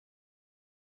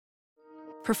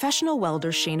 Professional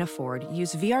welder Shayna Ford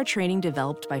used VR training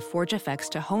developed by ForgeFX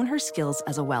to hone her skills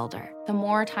as a welder. The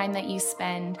more time that you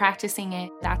spend practicing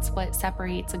it, that's what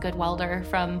separates a good welder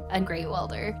from a great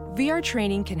welder. VR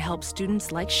training can help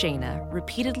students like Shayna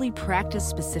repeatedly practice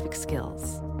specific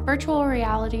skills. Virtual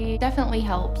reality definitely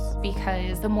helps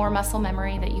because the more muscle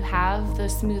memory that you have, the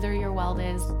smoother your weld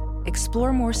is.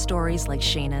 Explore more stories like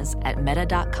Shayna's at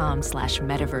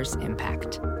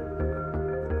meta.com/metaverseimpact.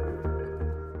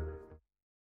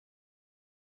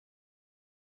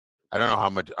 I don't know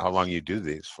how long you do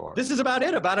these for. This is about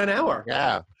an hour.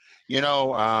 Yeah. You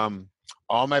know,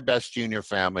 all my best junior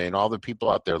family and all the people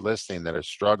out there listening that are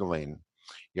struggling,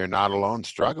 you're not alone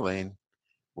struggling.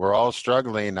 We're all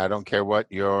struggling. I don't care what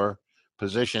your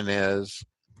position is.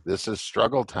 This is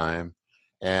struggle time.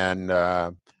 And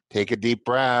take a deep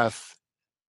breath,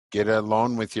 get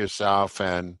alone with yourself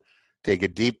and take a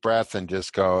deep breath and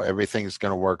just go, everything's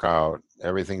going to work out.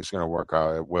 Everything's going to work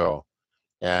out. It will.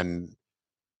 And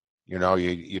you know,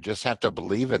 you just have to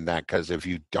believe in that, because if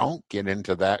you don't get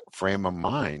into that frame of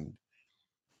mind,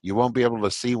 you won't be able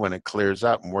to see when it clears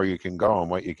up and where you can go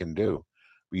and what you can do.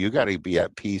 You got to be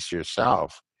at peace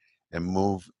yourself and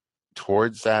move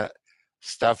towards that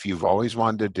stuff you've always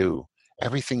wanted to do.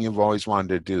 Everything you've always wanted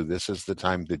to do, this is the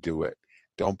time to do it.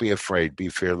 Don't be afraid. Be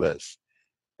fearless.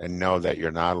 And know that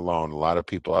you're not alone. A lot of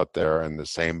people out there are in the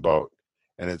same boat.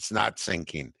 And it's not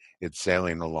sinking. It's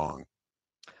sailing along.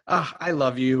 I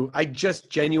love you. I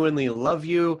just genuinely love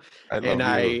you.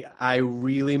 I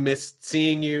really missed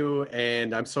seeing you,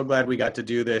 and I'm so glad we got to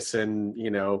do this. And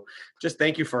you know, just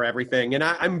thank you for everything. And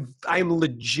I'm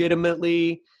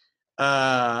legitimately,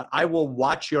 I will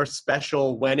watch your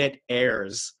special when it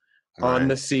airs on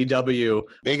the CW.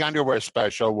 Big Underwear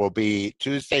special will be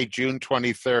Tuesday, June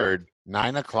 23rd,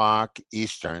 9:00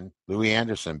 Eastern. Louie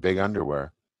Anderson, Big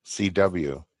Underwear,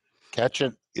 CW. Catch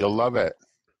it. You'll love it.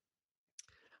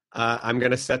 I'm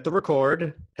going to set the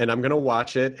record and I'm going to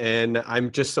watch it. And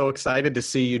I'm just so excited to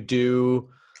see you do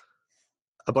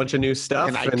a bunch of new stuff.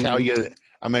 I'm going to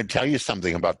tell you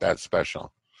something about that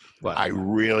special. What? I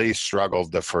really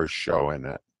struggled the first show in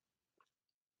it.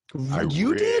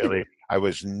 You did? I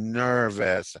was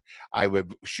nervous. I was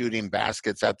shooting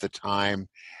baskets at the time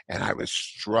and I was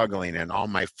struggling, and all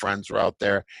my friends were out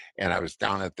there, and I was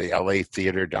down at the LA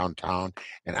Theater downtown,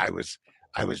 and I was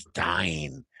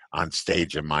dying on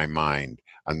stage in my mind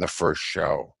on the first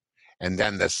show. And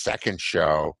then the second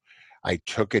show, I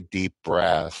took a deep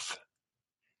breath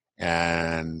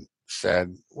and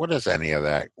said, what does any of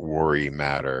that worry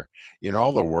matter? You know,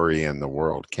 all the worry in the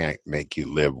world can't make you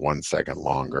live 1 second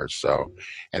longer. So,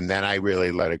 and then I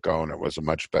really let it go, and it was a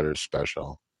much better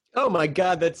special. Oh my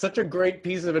God, that's such a great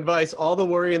piece of advice. All the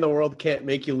worry in the world can't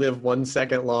make you live 1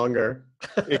 second longer.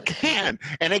 It can.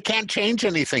 And it can't change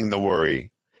anything, the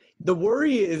worry. The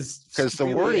worry is... Because the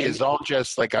worry is all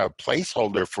just like a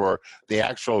placeholder for the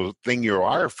actual thing you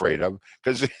are afraid of,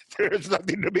 because there's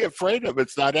nothing to be afraid of.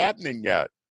 It's not happening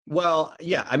yet. Well,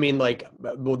 yeah. I mean, like,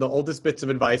 the oldest bits of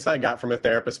advice I got from a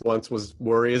therapist once was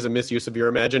worry is a misuse of your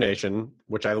imagination,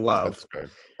 which I love. That's good.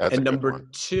 That's and a good number one.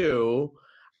 two,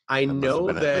 I That must know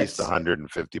have been that at least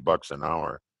 $150 an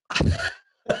hour.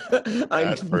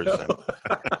 I person.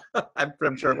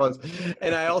 I'm sure it was.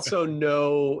 And I also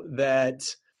know that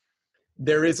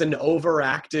there is an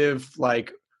overactive,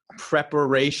 like,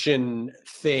 preparation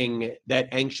thing that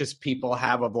anxious people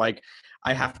have of, like,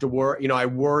 I have to worry, I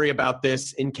worry about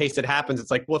this in case it happens.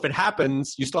 It's like, well, if it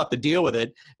happens, you still have to deal with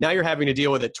it. Now you're having to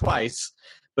deal with it twice.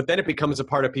 But then it becomes a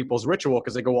part of people's ritual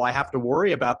because they go, well, I have to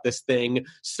worry about this thing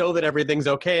so that everything's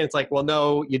okay. And it's like, well,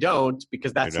 no, you don't,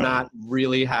 because that's not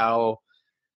really how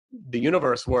the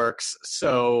universe works.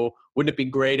 So wouldn't it be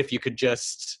great if you could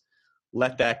just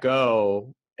let that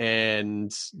go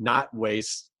and not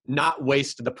waste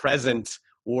the present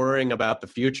worrying about the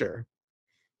future?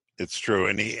 It's true.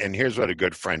 And here's what a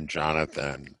good friend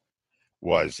Jonathan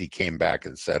was. He came back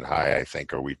and said hi, I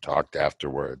think, or we talked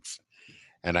afterwards.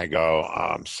 And I go,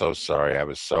 oh, I'm so sorry. I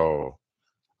was so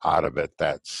out of it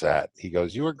that set. He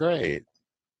goes, you were great.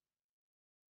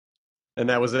 And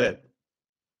that was it.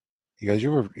 He goes,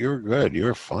 you were good. You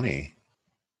were funny.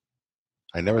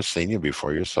 I never seen you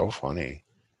before. You're so funny.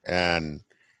 And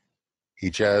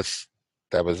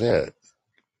that was it.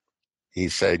 He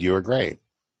said, you were great.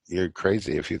 You're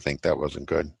crazy if you think that wasn't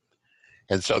good.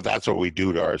 And so that's what we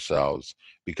do to ourselves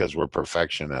because we're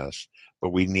perfectionists.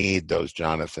 But we need those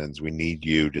Jonathans. We need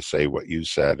you to say what you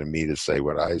said and me to say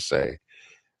what I say,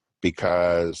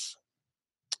 because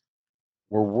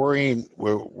we're worrying.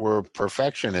 We're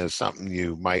perfection is something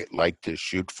you might like to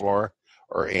shoot for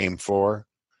or aim for,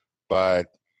 but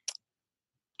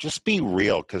just be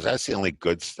real, because that's the only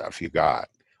good stuff you got.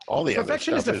 All the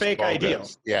perfection other stuff is a fake bogus. ideal.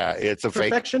 Yeah, it's a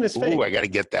perfection is fake. Ooh, I got to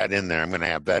get that in there. I'm going to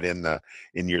have that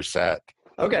in your set.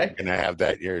 Okay. I'm going to have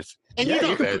that yours. And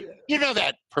yeah, you know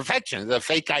that perfection is a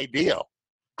fake ideal.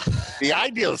 The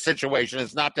ideal situation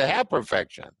is not to have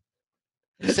perfection.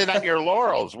 You sit on your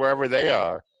laurels wherever they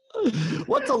are.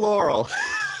 What's a laurel?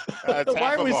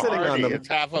 Why are we sitting on them? It's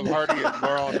half of Hardy and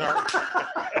Laurel and Hardy.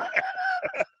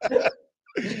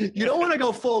 You don't want to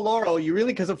go full Laurel. You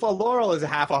really, because a full Laurel is a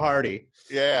half a Hardy.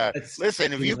 Yeah.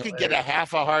 Listen, if you could get a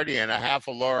half a Hardy and a half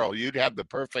a Laurel, you'd have the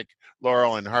perfect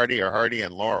Laurel and Hardy or Hardy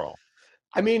and Laurel.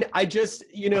 I mean, I just,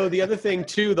 the other thing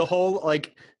too, the whole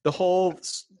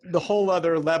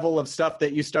other level of stuff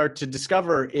that you start to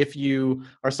discover if you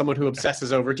are someone who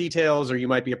obsesses over details, or you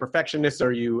might be a perfectionist,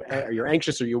 or you're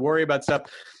anxious, or you worry about stuff,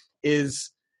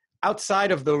 is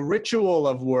outside of the ritual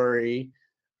of worry.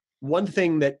 One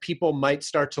thing that people might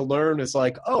start to learn is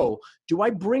like, oh, do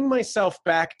I bring myself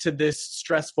back to this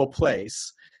stressful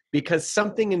place because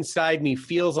something inside me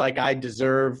feels like I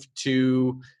deserve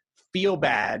to feel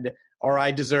bad, or I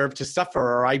deserve to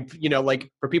suffer, or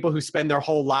like for people who spend their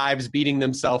whole lives beating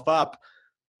themselves up,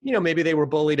 maybe they were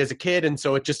bullied as a kid, and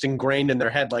so it just ingrained in their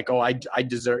head, like, oh, I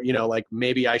deserve, like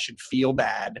maybe I should feel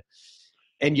bad.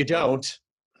 And you don't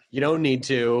need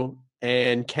to.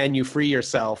 And can you free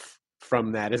yourself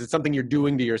from that? Is it something you're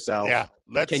doing to yourself? Yeah.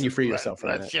 Can you free yourself from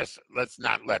that? Let's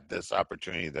not let this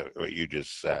opportunity that what you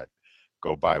just said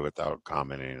go by without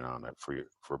commenting on it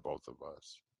for both of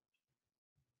us.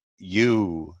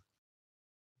 You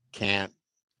can't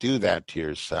do that to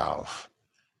yourself,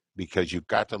 because you've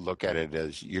got to look at it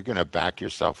as you're going to back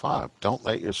yourself up. Don't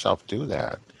let yourself do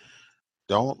that.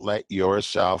 Don't let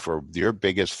yourself or your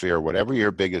biggest fear, whatever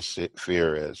your biggest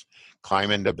fear is,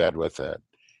 climb into bed with it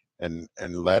and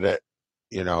let it,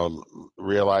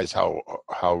 realize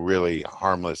how really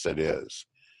harmless it is.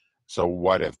 So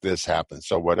what if this happens?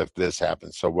 So what if this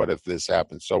happens? So what if this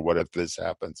happens? So what if this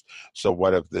happens? So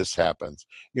what if this happens?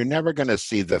 You're never going to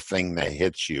see the thing that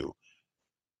hits you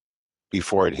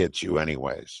before it hits you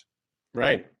anyways.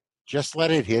 Right. Just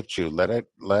let it hit you. Let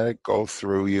it go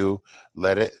through you.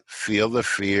 Let it feel the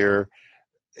fear,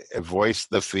 voice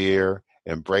the fear,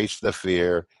 embrace the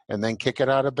fear, and then kick it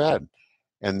out of bed.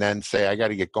 And then say, I got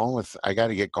to get going.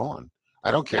 I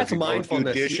don't care if you go do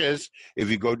dishes. If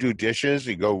you go do dishes,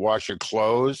 you go wash your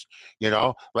clothes,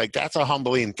 like that's a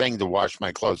humbling thing to wash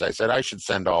my clothes. I said, I should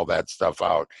send all that stuff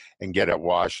out and get it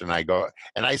washed. And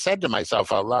I said to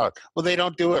myself out loud, well, they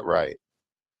don't do it right.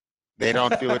 They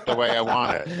don't do it the way I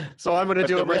want it. So I'm going to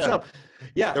do it myself.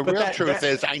 Yeah. The real truth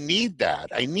is I need that.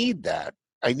 I needed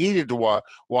to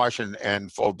wash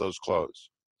and fold those clothes.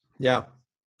 Yeah.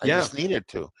 I just needed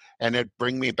to. And it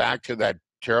bring me back to that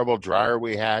terrible dryer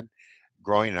we had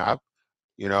growing up.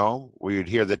 We would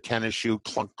hear the tennis shoe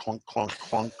clunk, clunk, clunk,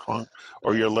 clunk, clunk,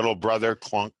 or your little brother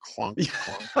clunk, clunk,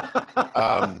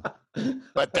 clunk.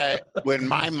 But that when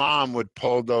my mom would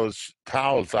pull those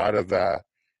towels out of the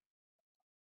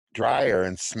dryer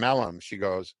and smell them. She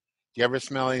goes, "Do you ever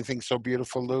smell anything so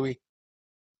beautiful, Louie?"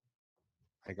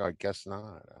 I go, "I guess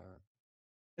not."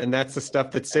 And that's the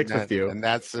stuff that sticks with you. And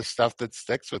that's the stuff that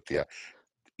sticks with you.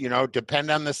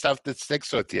 Depend on the stuff that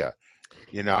sticks with you,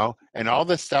 and all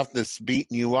the stuff that's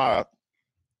beating you up,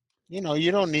 you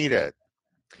don't need it.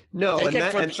 No. Take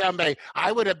it from somebody.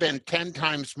 I would have been 10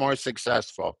 times more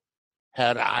successful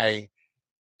had I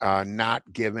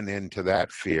not given in to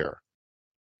that fear.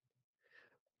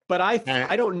 But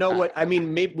I don't know what, I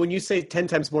mean, maybe when you say 10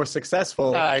 times more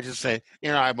successful. I just say,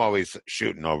 I'm always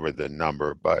shooting over the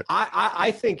number, but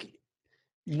I think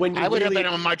when you I would have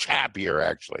been much happier,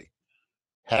 actually,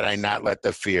 had I not let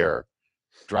the fear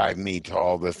drive me to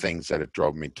all the things that it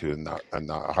drove me to and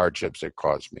the hardships it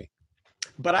caused me.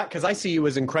 But because I see you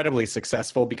as incredibly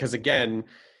successful, because again,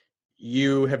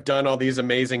 you have done all these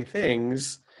amazing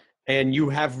things and you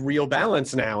have real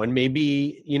balance now. And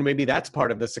maybe that's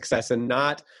part of the success and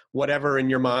not whatever in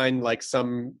your mind, like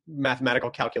some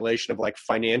mathematical calculation of like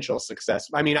financial success.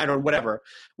 I mean, whatever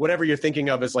you're thinking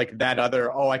of is like that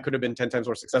other, I could have been 10 times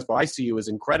more successful. I see you as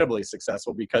incredibly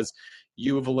successful because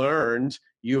you've learned,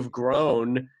 you've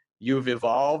grown, you've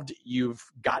evolved, you've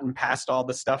gotten past all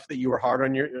the stuff that you were hard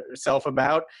on yourself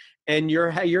about, and you're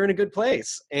in a good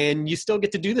place. And you still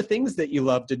get to do the things that you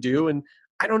love to do. And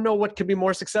I don't know what could be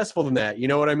more successful than that. You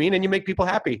know what I mean? And you make people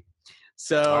happy.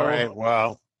 So, all right,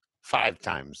 well, 5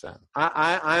 times then.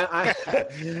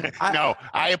 No,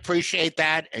 I appreciate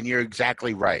that, and you're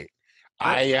exactly right.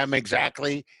 I am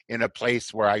exactly in a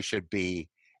place where I should be,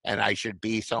 and I should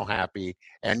be so happy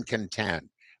and content.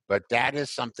 But that is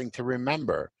something to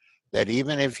remember, that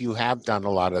even if you have done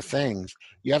a lot of things,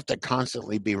 you have to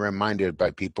constantly be reminded by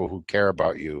people who care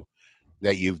about you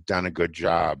that you've done a good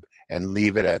job, and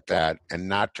leave it at that, and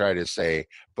not try to say,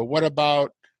 but what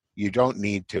about, you don't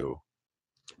need to.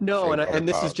 No, and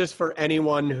this is just for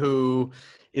anyone who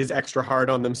is extra hard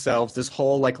on themselves. This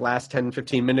whole last 10,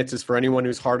 15 minutes is for anyone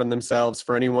who's hard on themselves,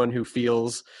 for anyone who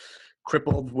feels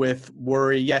crippled with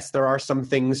worry. Yes, there are some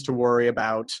things to worry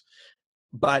about,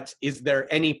 but is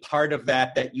there any part of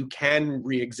that you can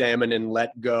re-examine and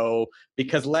let go?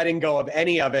 Because letting go of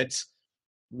any of it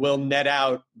will net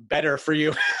out better for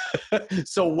you.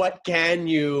 So what can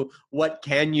you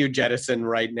jettison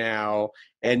right now?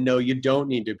 And no, you don't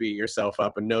need to beat yourself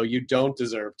up, and no, you don't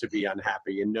deserve to be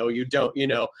unhappy, and no, you don't,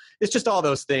 it's just all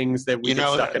those things that we get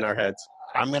stuck in our heads.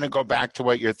 I'm going to go back to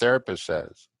what your therapist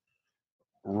says.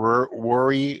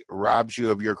 Worry robs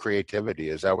you of your creativity.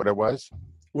 Is that what it was?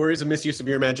 Worry is a misuse of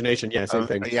your imagination. Yeah, same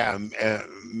thing.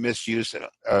 Misuse.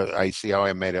 I see how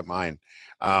I made it mine.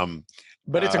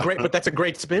 But that's a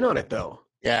great spin on it, though.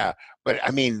 Yeah, but I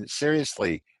mean,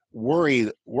 seriously,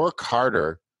 work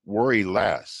harder, worry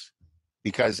less,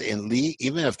 because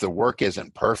even if the work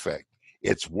isn't perfect,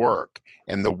 it's work,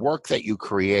 and the work that you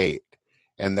create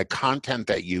and the content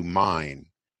that you mine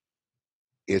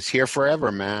is here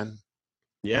forever, man.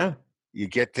 Yeah, you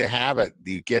get to have it.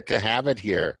 You get to have it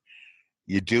here.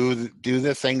 You do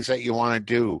the things that you want to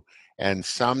do, and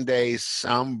someday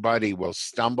somebody will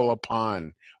stumble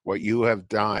upon what you have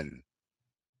done,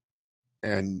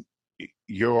 and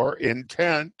your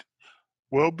intent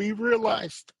will be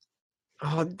realized.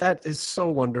 Oh, that is so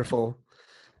wonderful.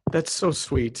 That's so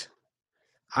sweet.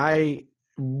 I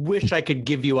wish I could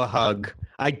give you a hug.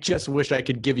 I just wish I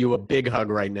could give you a big hug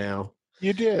right now.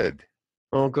 You did.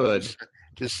 Oh, good.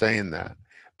 Just saying that.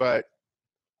 But,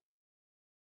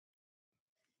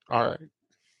 all right.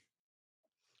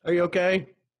 Are you okay?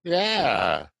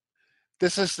 Yeah.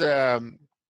 This is the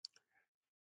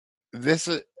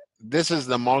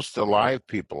most alive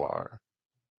people are.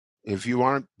 If you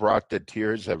aren't brought to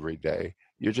tears every day,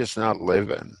 you're just not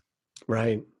living.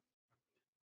 Right.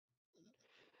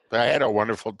 But I had a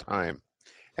wonderful time.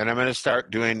 And I'm going to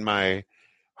start doing my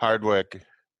Hardwick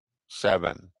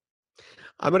 7.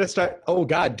 I'm going to start. Oh,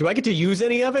 God. Do I get to use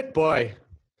any of it? Boy.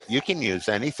 You can use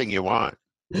anything you want.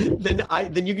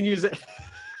 Then you can use it.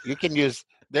 You can use.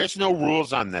 There's no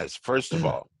rules on this, first of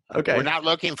all. Okay. We're not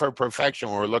looking for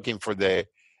perfection. We're looking for the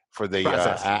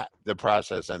process. The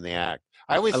process and the act.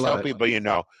 I always tell people,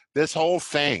 this whole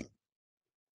thing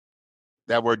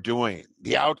that we're doing,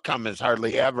 the outcome is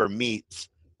hardly ever meets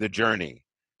the journey.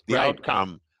 The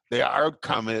outcome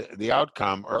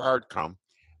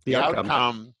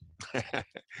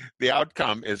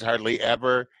is hardly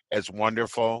ever as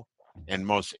wonderful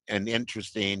and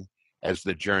interesting as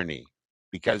the journey,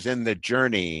 because in the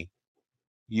journey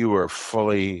you are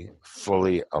fully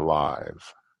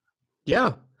alive.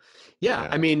 Yeah.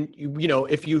 I mean,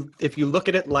 if you look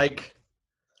at it like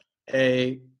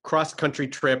a cross-country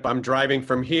trip, I'm driving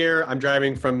from here, I'm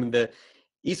driving from the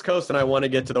East Coast and I want to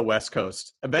get to the West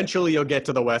Coast. Eventually you'll get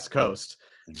to the West Coast.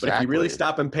 Exactly. But if you really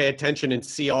stop and pay attention and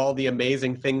see all the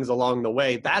amazing things along the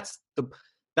way, that's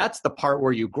the part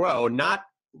where you grow, not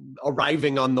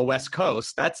arriving on the West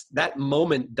Coast. That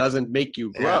moment doesn't make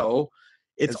you grow.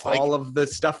 Yeah. It's all like, of the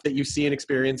stuff that you see and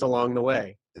experience along the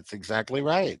way. It's exactly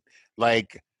right.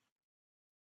 Like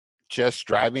just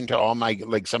driving to all my,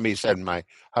 like somebody said, my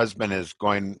husband is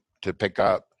going to pick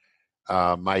up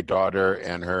my daughter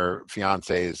and her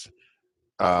fiance's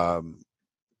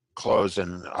clothes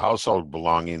and household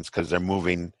belongings because they're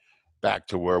moving back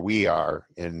to where we are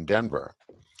in Denver.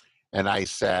 And I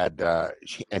said,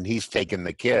 and he's taking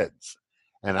the kids.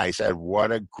 And I said,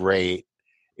 what a great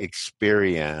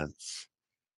experience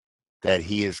that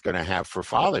he is going to have for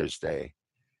Father's Day,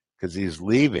 because he's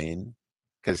leaving,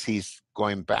 because he's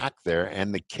going back there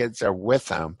and the kids are with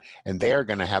him and they are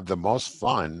going to have the most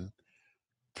fun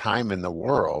time in the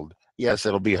world. Yes,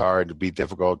 it'll be hard, it'll be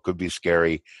difficult, could be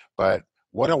scary, but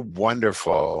what a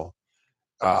wonderful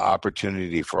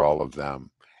opportunity for all of them.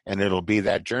 And it'll be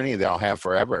that journey they'll have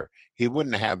forever. He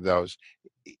wouldn't have those.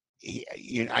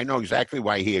 I know exactly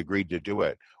why he agreed to do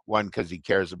it. One, because he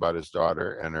cares about his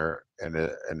daughter and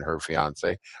her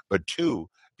fiance. But two,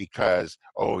 because,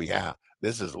 oh yeah,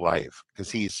 this is life.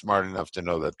 Because he's smart enough to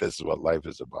know that this is what life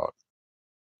is about.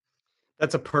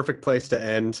 That's a perfect place to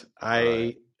end.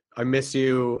 I miss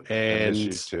you, and I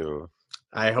miss you too.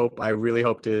 I really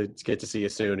hope to get to see you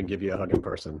soon and give you a hug in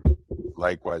person.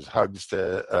 Likewise, hugs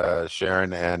to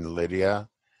Sharon and Lydia.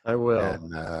 I will.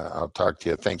 And I'll talk to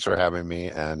you. Thanks for having me.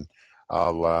 And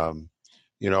I'll,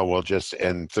 we'll just,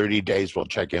 in 30 days, we'll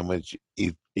check in with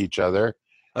each other.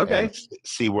 Okay. And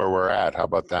see where we're at. How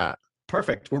about that?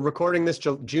 Perfect. We're recording this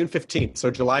June 15th. So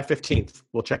July 15th,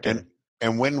 we'll check in.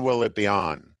 And when will it be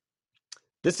on?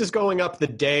 This is going up the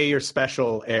day your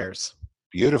special airs.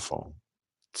 Beautiful.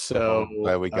 So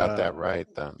glad we got that right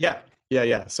then.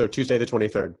 Yeah. So Tuesday the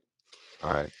 23rd.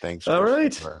 All right. Thanks. All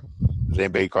right. Does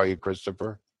anybody call you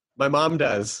Christopher? My mom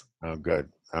does. Oh, good.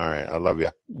 All right. I love you.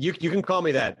 You can call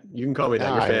me that. You can call me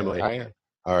that. Your family.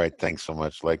 All right. Thanks so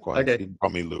much. Likewise. Okay. You can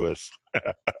call me Lewis.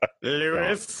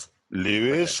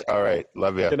 Lewis. All right.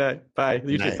 Love you. Good night. Bye.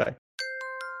 You too. Bye.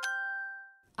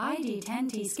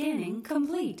 ID10T scanning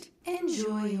complete.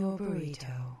 Enjoy your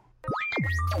burrito.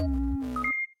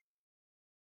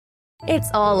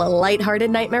 It's all a lighthearted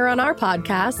nightmare on our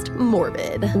podcast,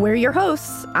 Morbid. We're your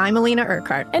hosts. I'm Alina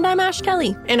Urquhart. And I'm Ash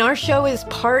Kelly. And our show is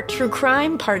part true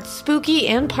crime, part spooky,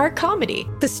 and part comedy.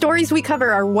 The stories we cover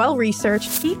are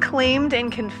well-researched. He claimed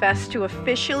and confessed to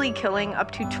officially killing up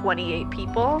to 28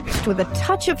 people. With a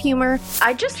touch of humor.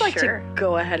 I'd just like to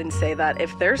go ahead and say that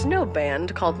if there's no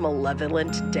band called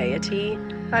Malevolent Deity,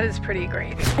 that is pretty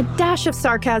great. A dash of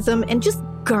sarcasm and just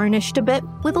garnished a bit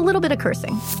with a little bit of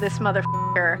cursing. This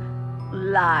motherfucker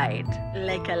lied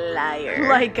like a liar.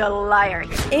 Like a liar.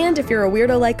 And if you're a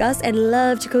weirdo like us and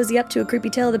love to cozy up to a creepy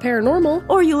tale of the paranormal,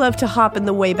 or you love to hop in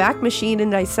the Wayback Machine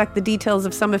and dissect the details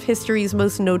of some of history's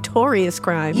most notorious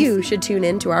crimes, you should tune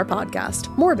in to our podcast,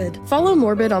 Morbid. Follow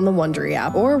Morbid on the Wondery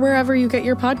app or wherever you get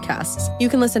your podcasts. You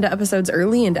can listen to episodes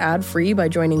early and ad-free by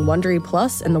joining Wondery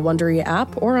Plus in the Wondery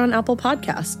app or on Apple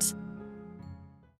Podcasts.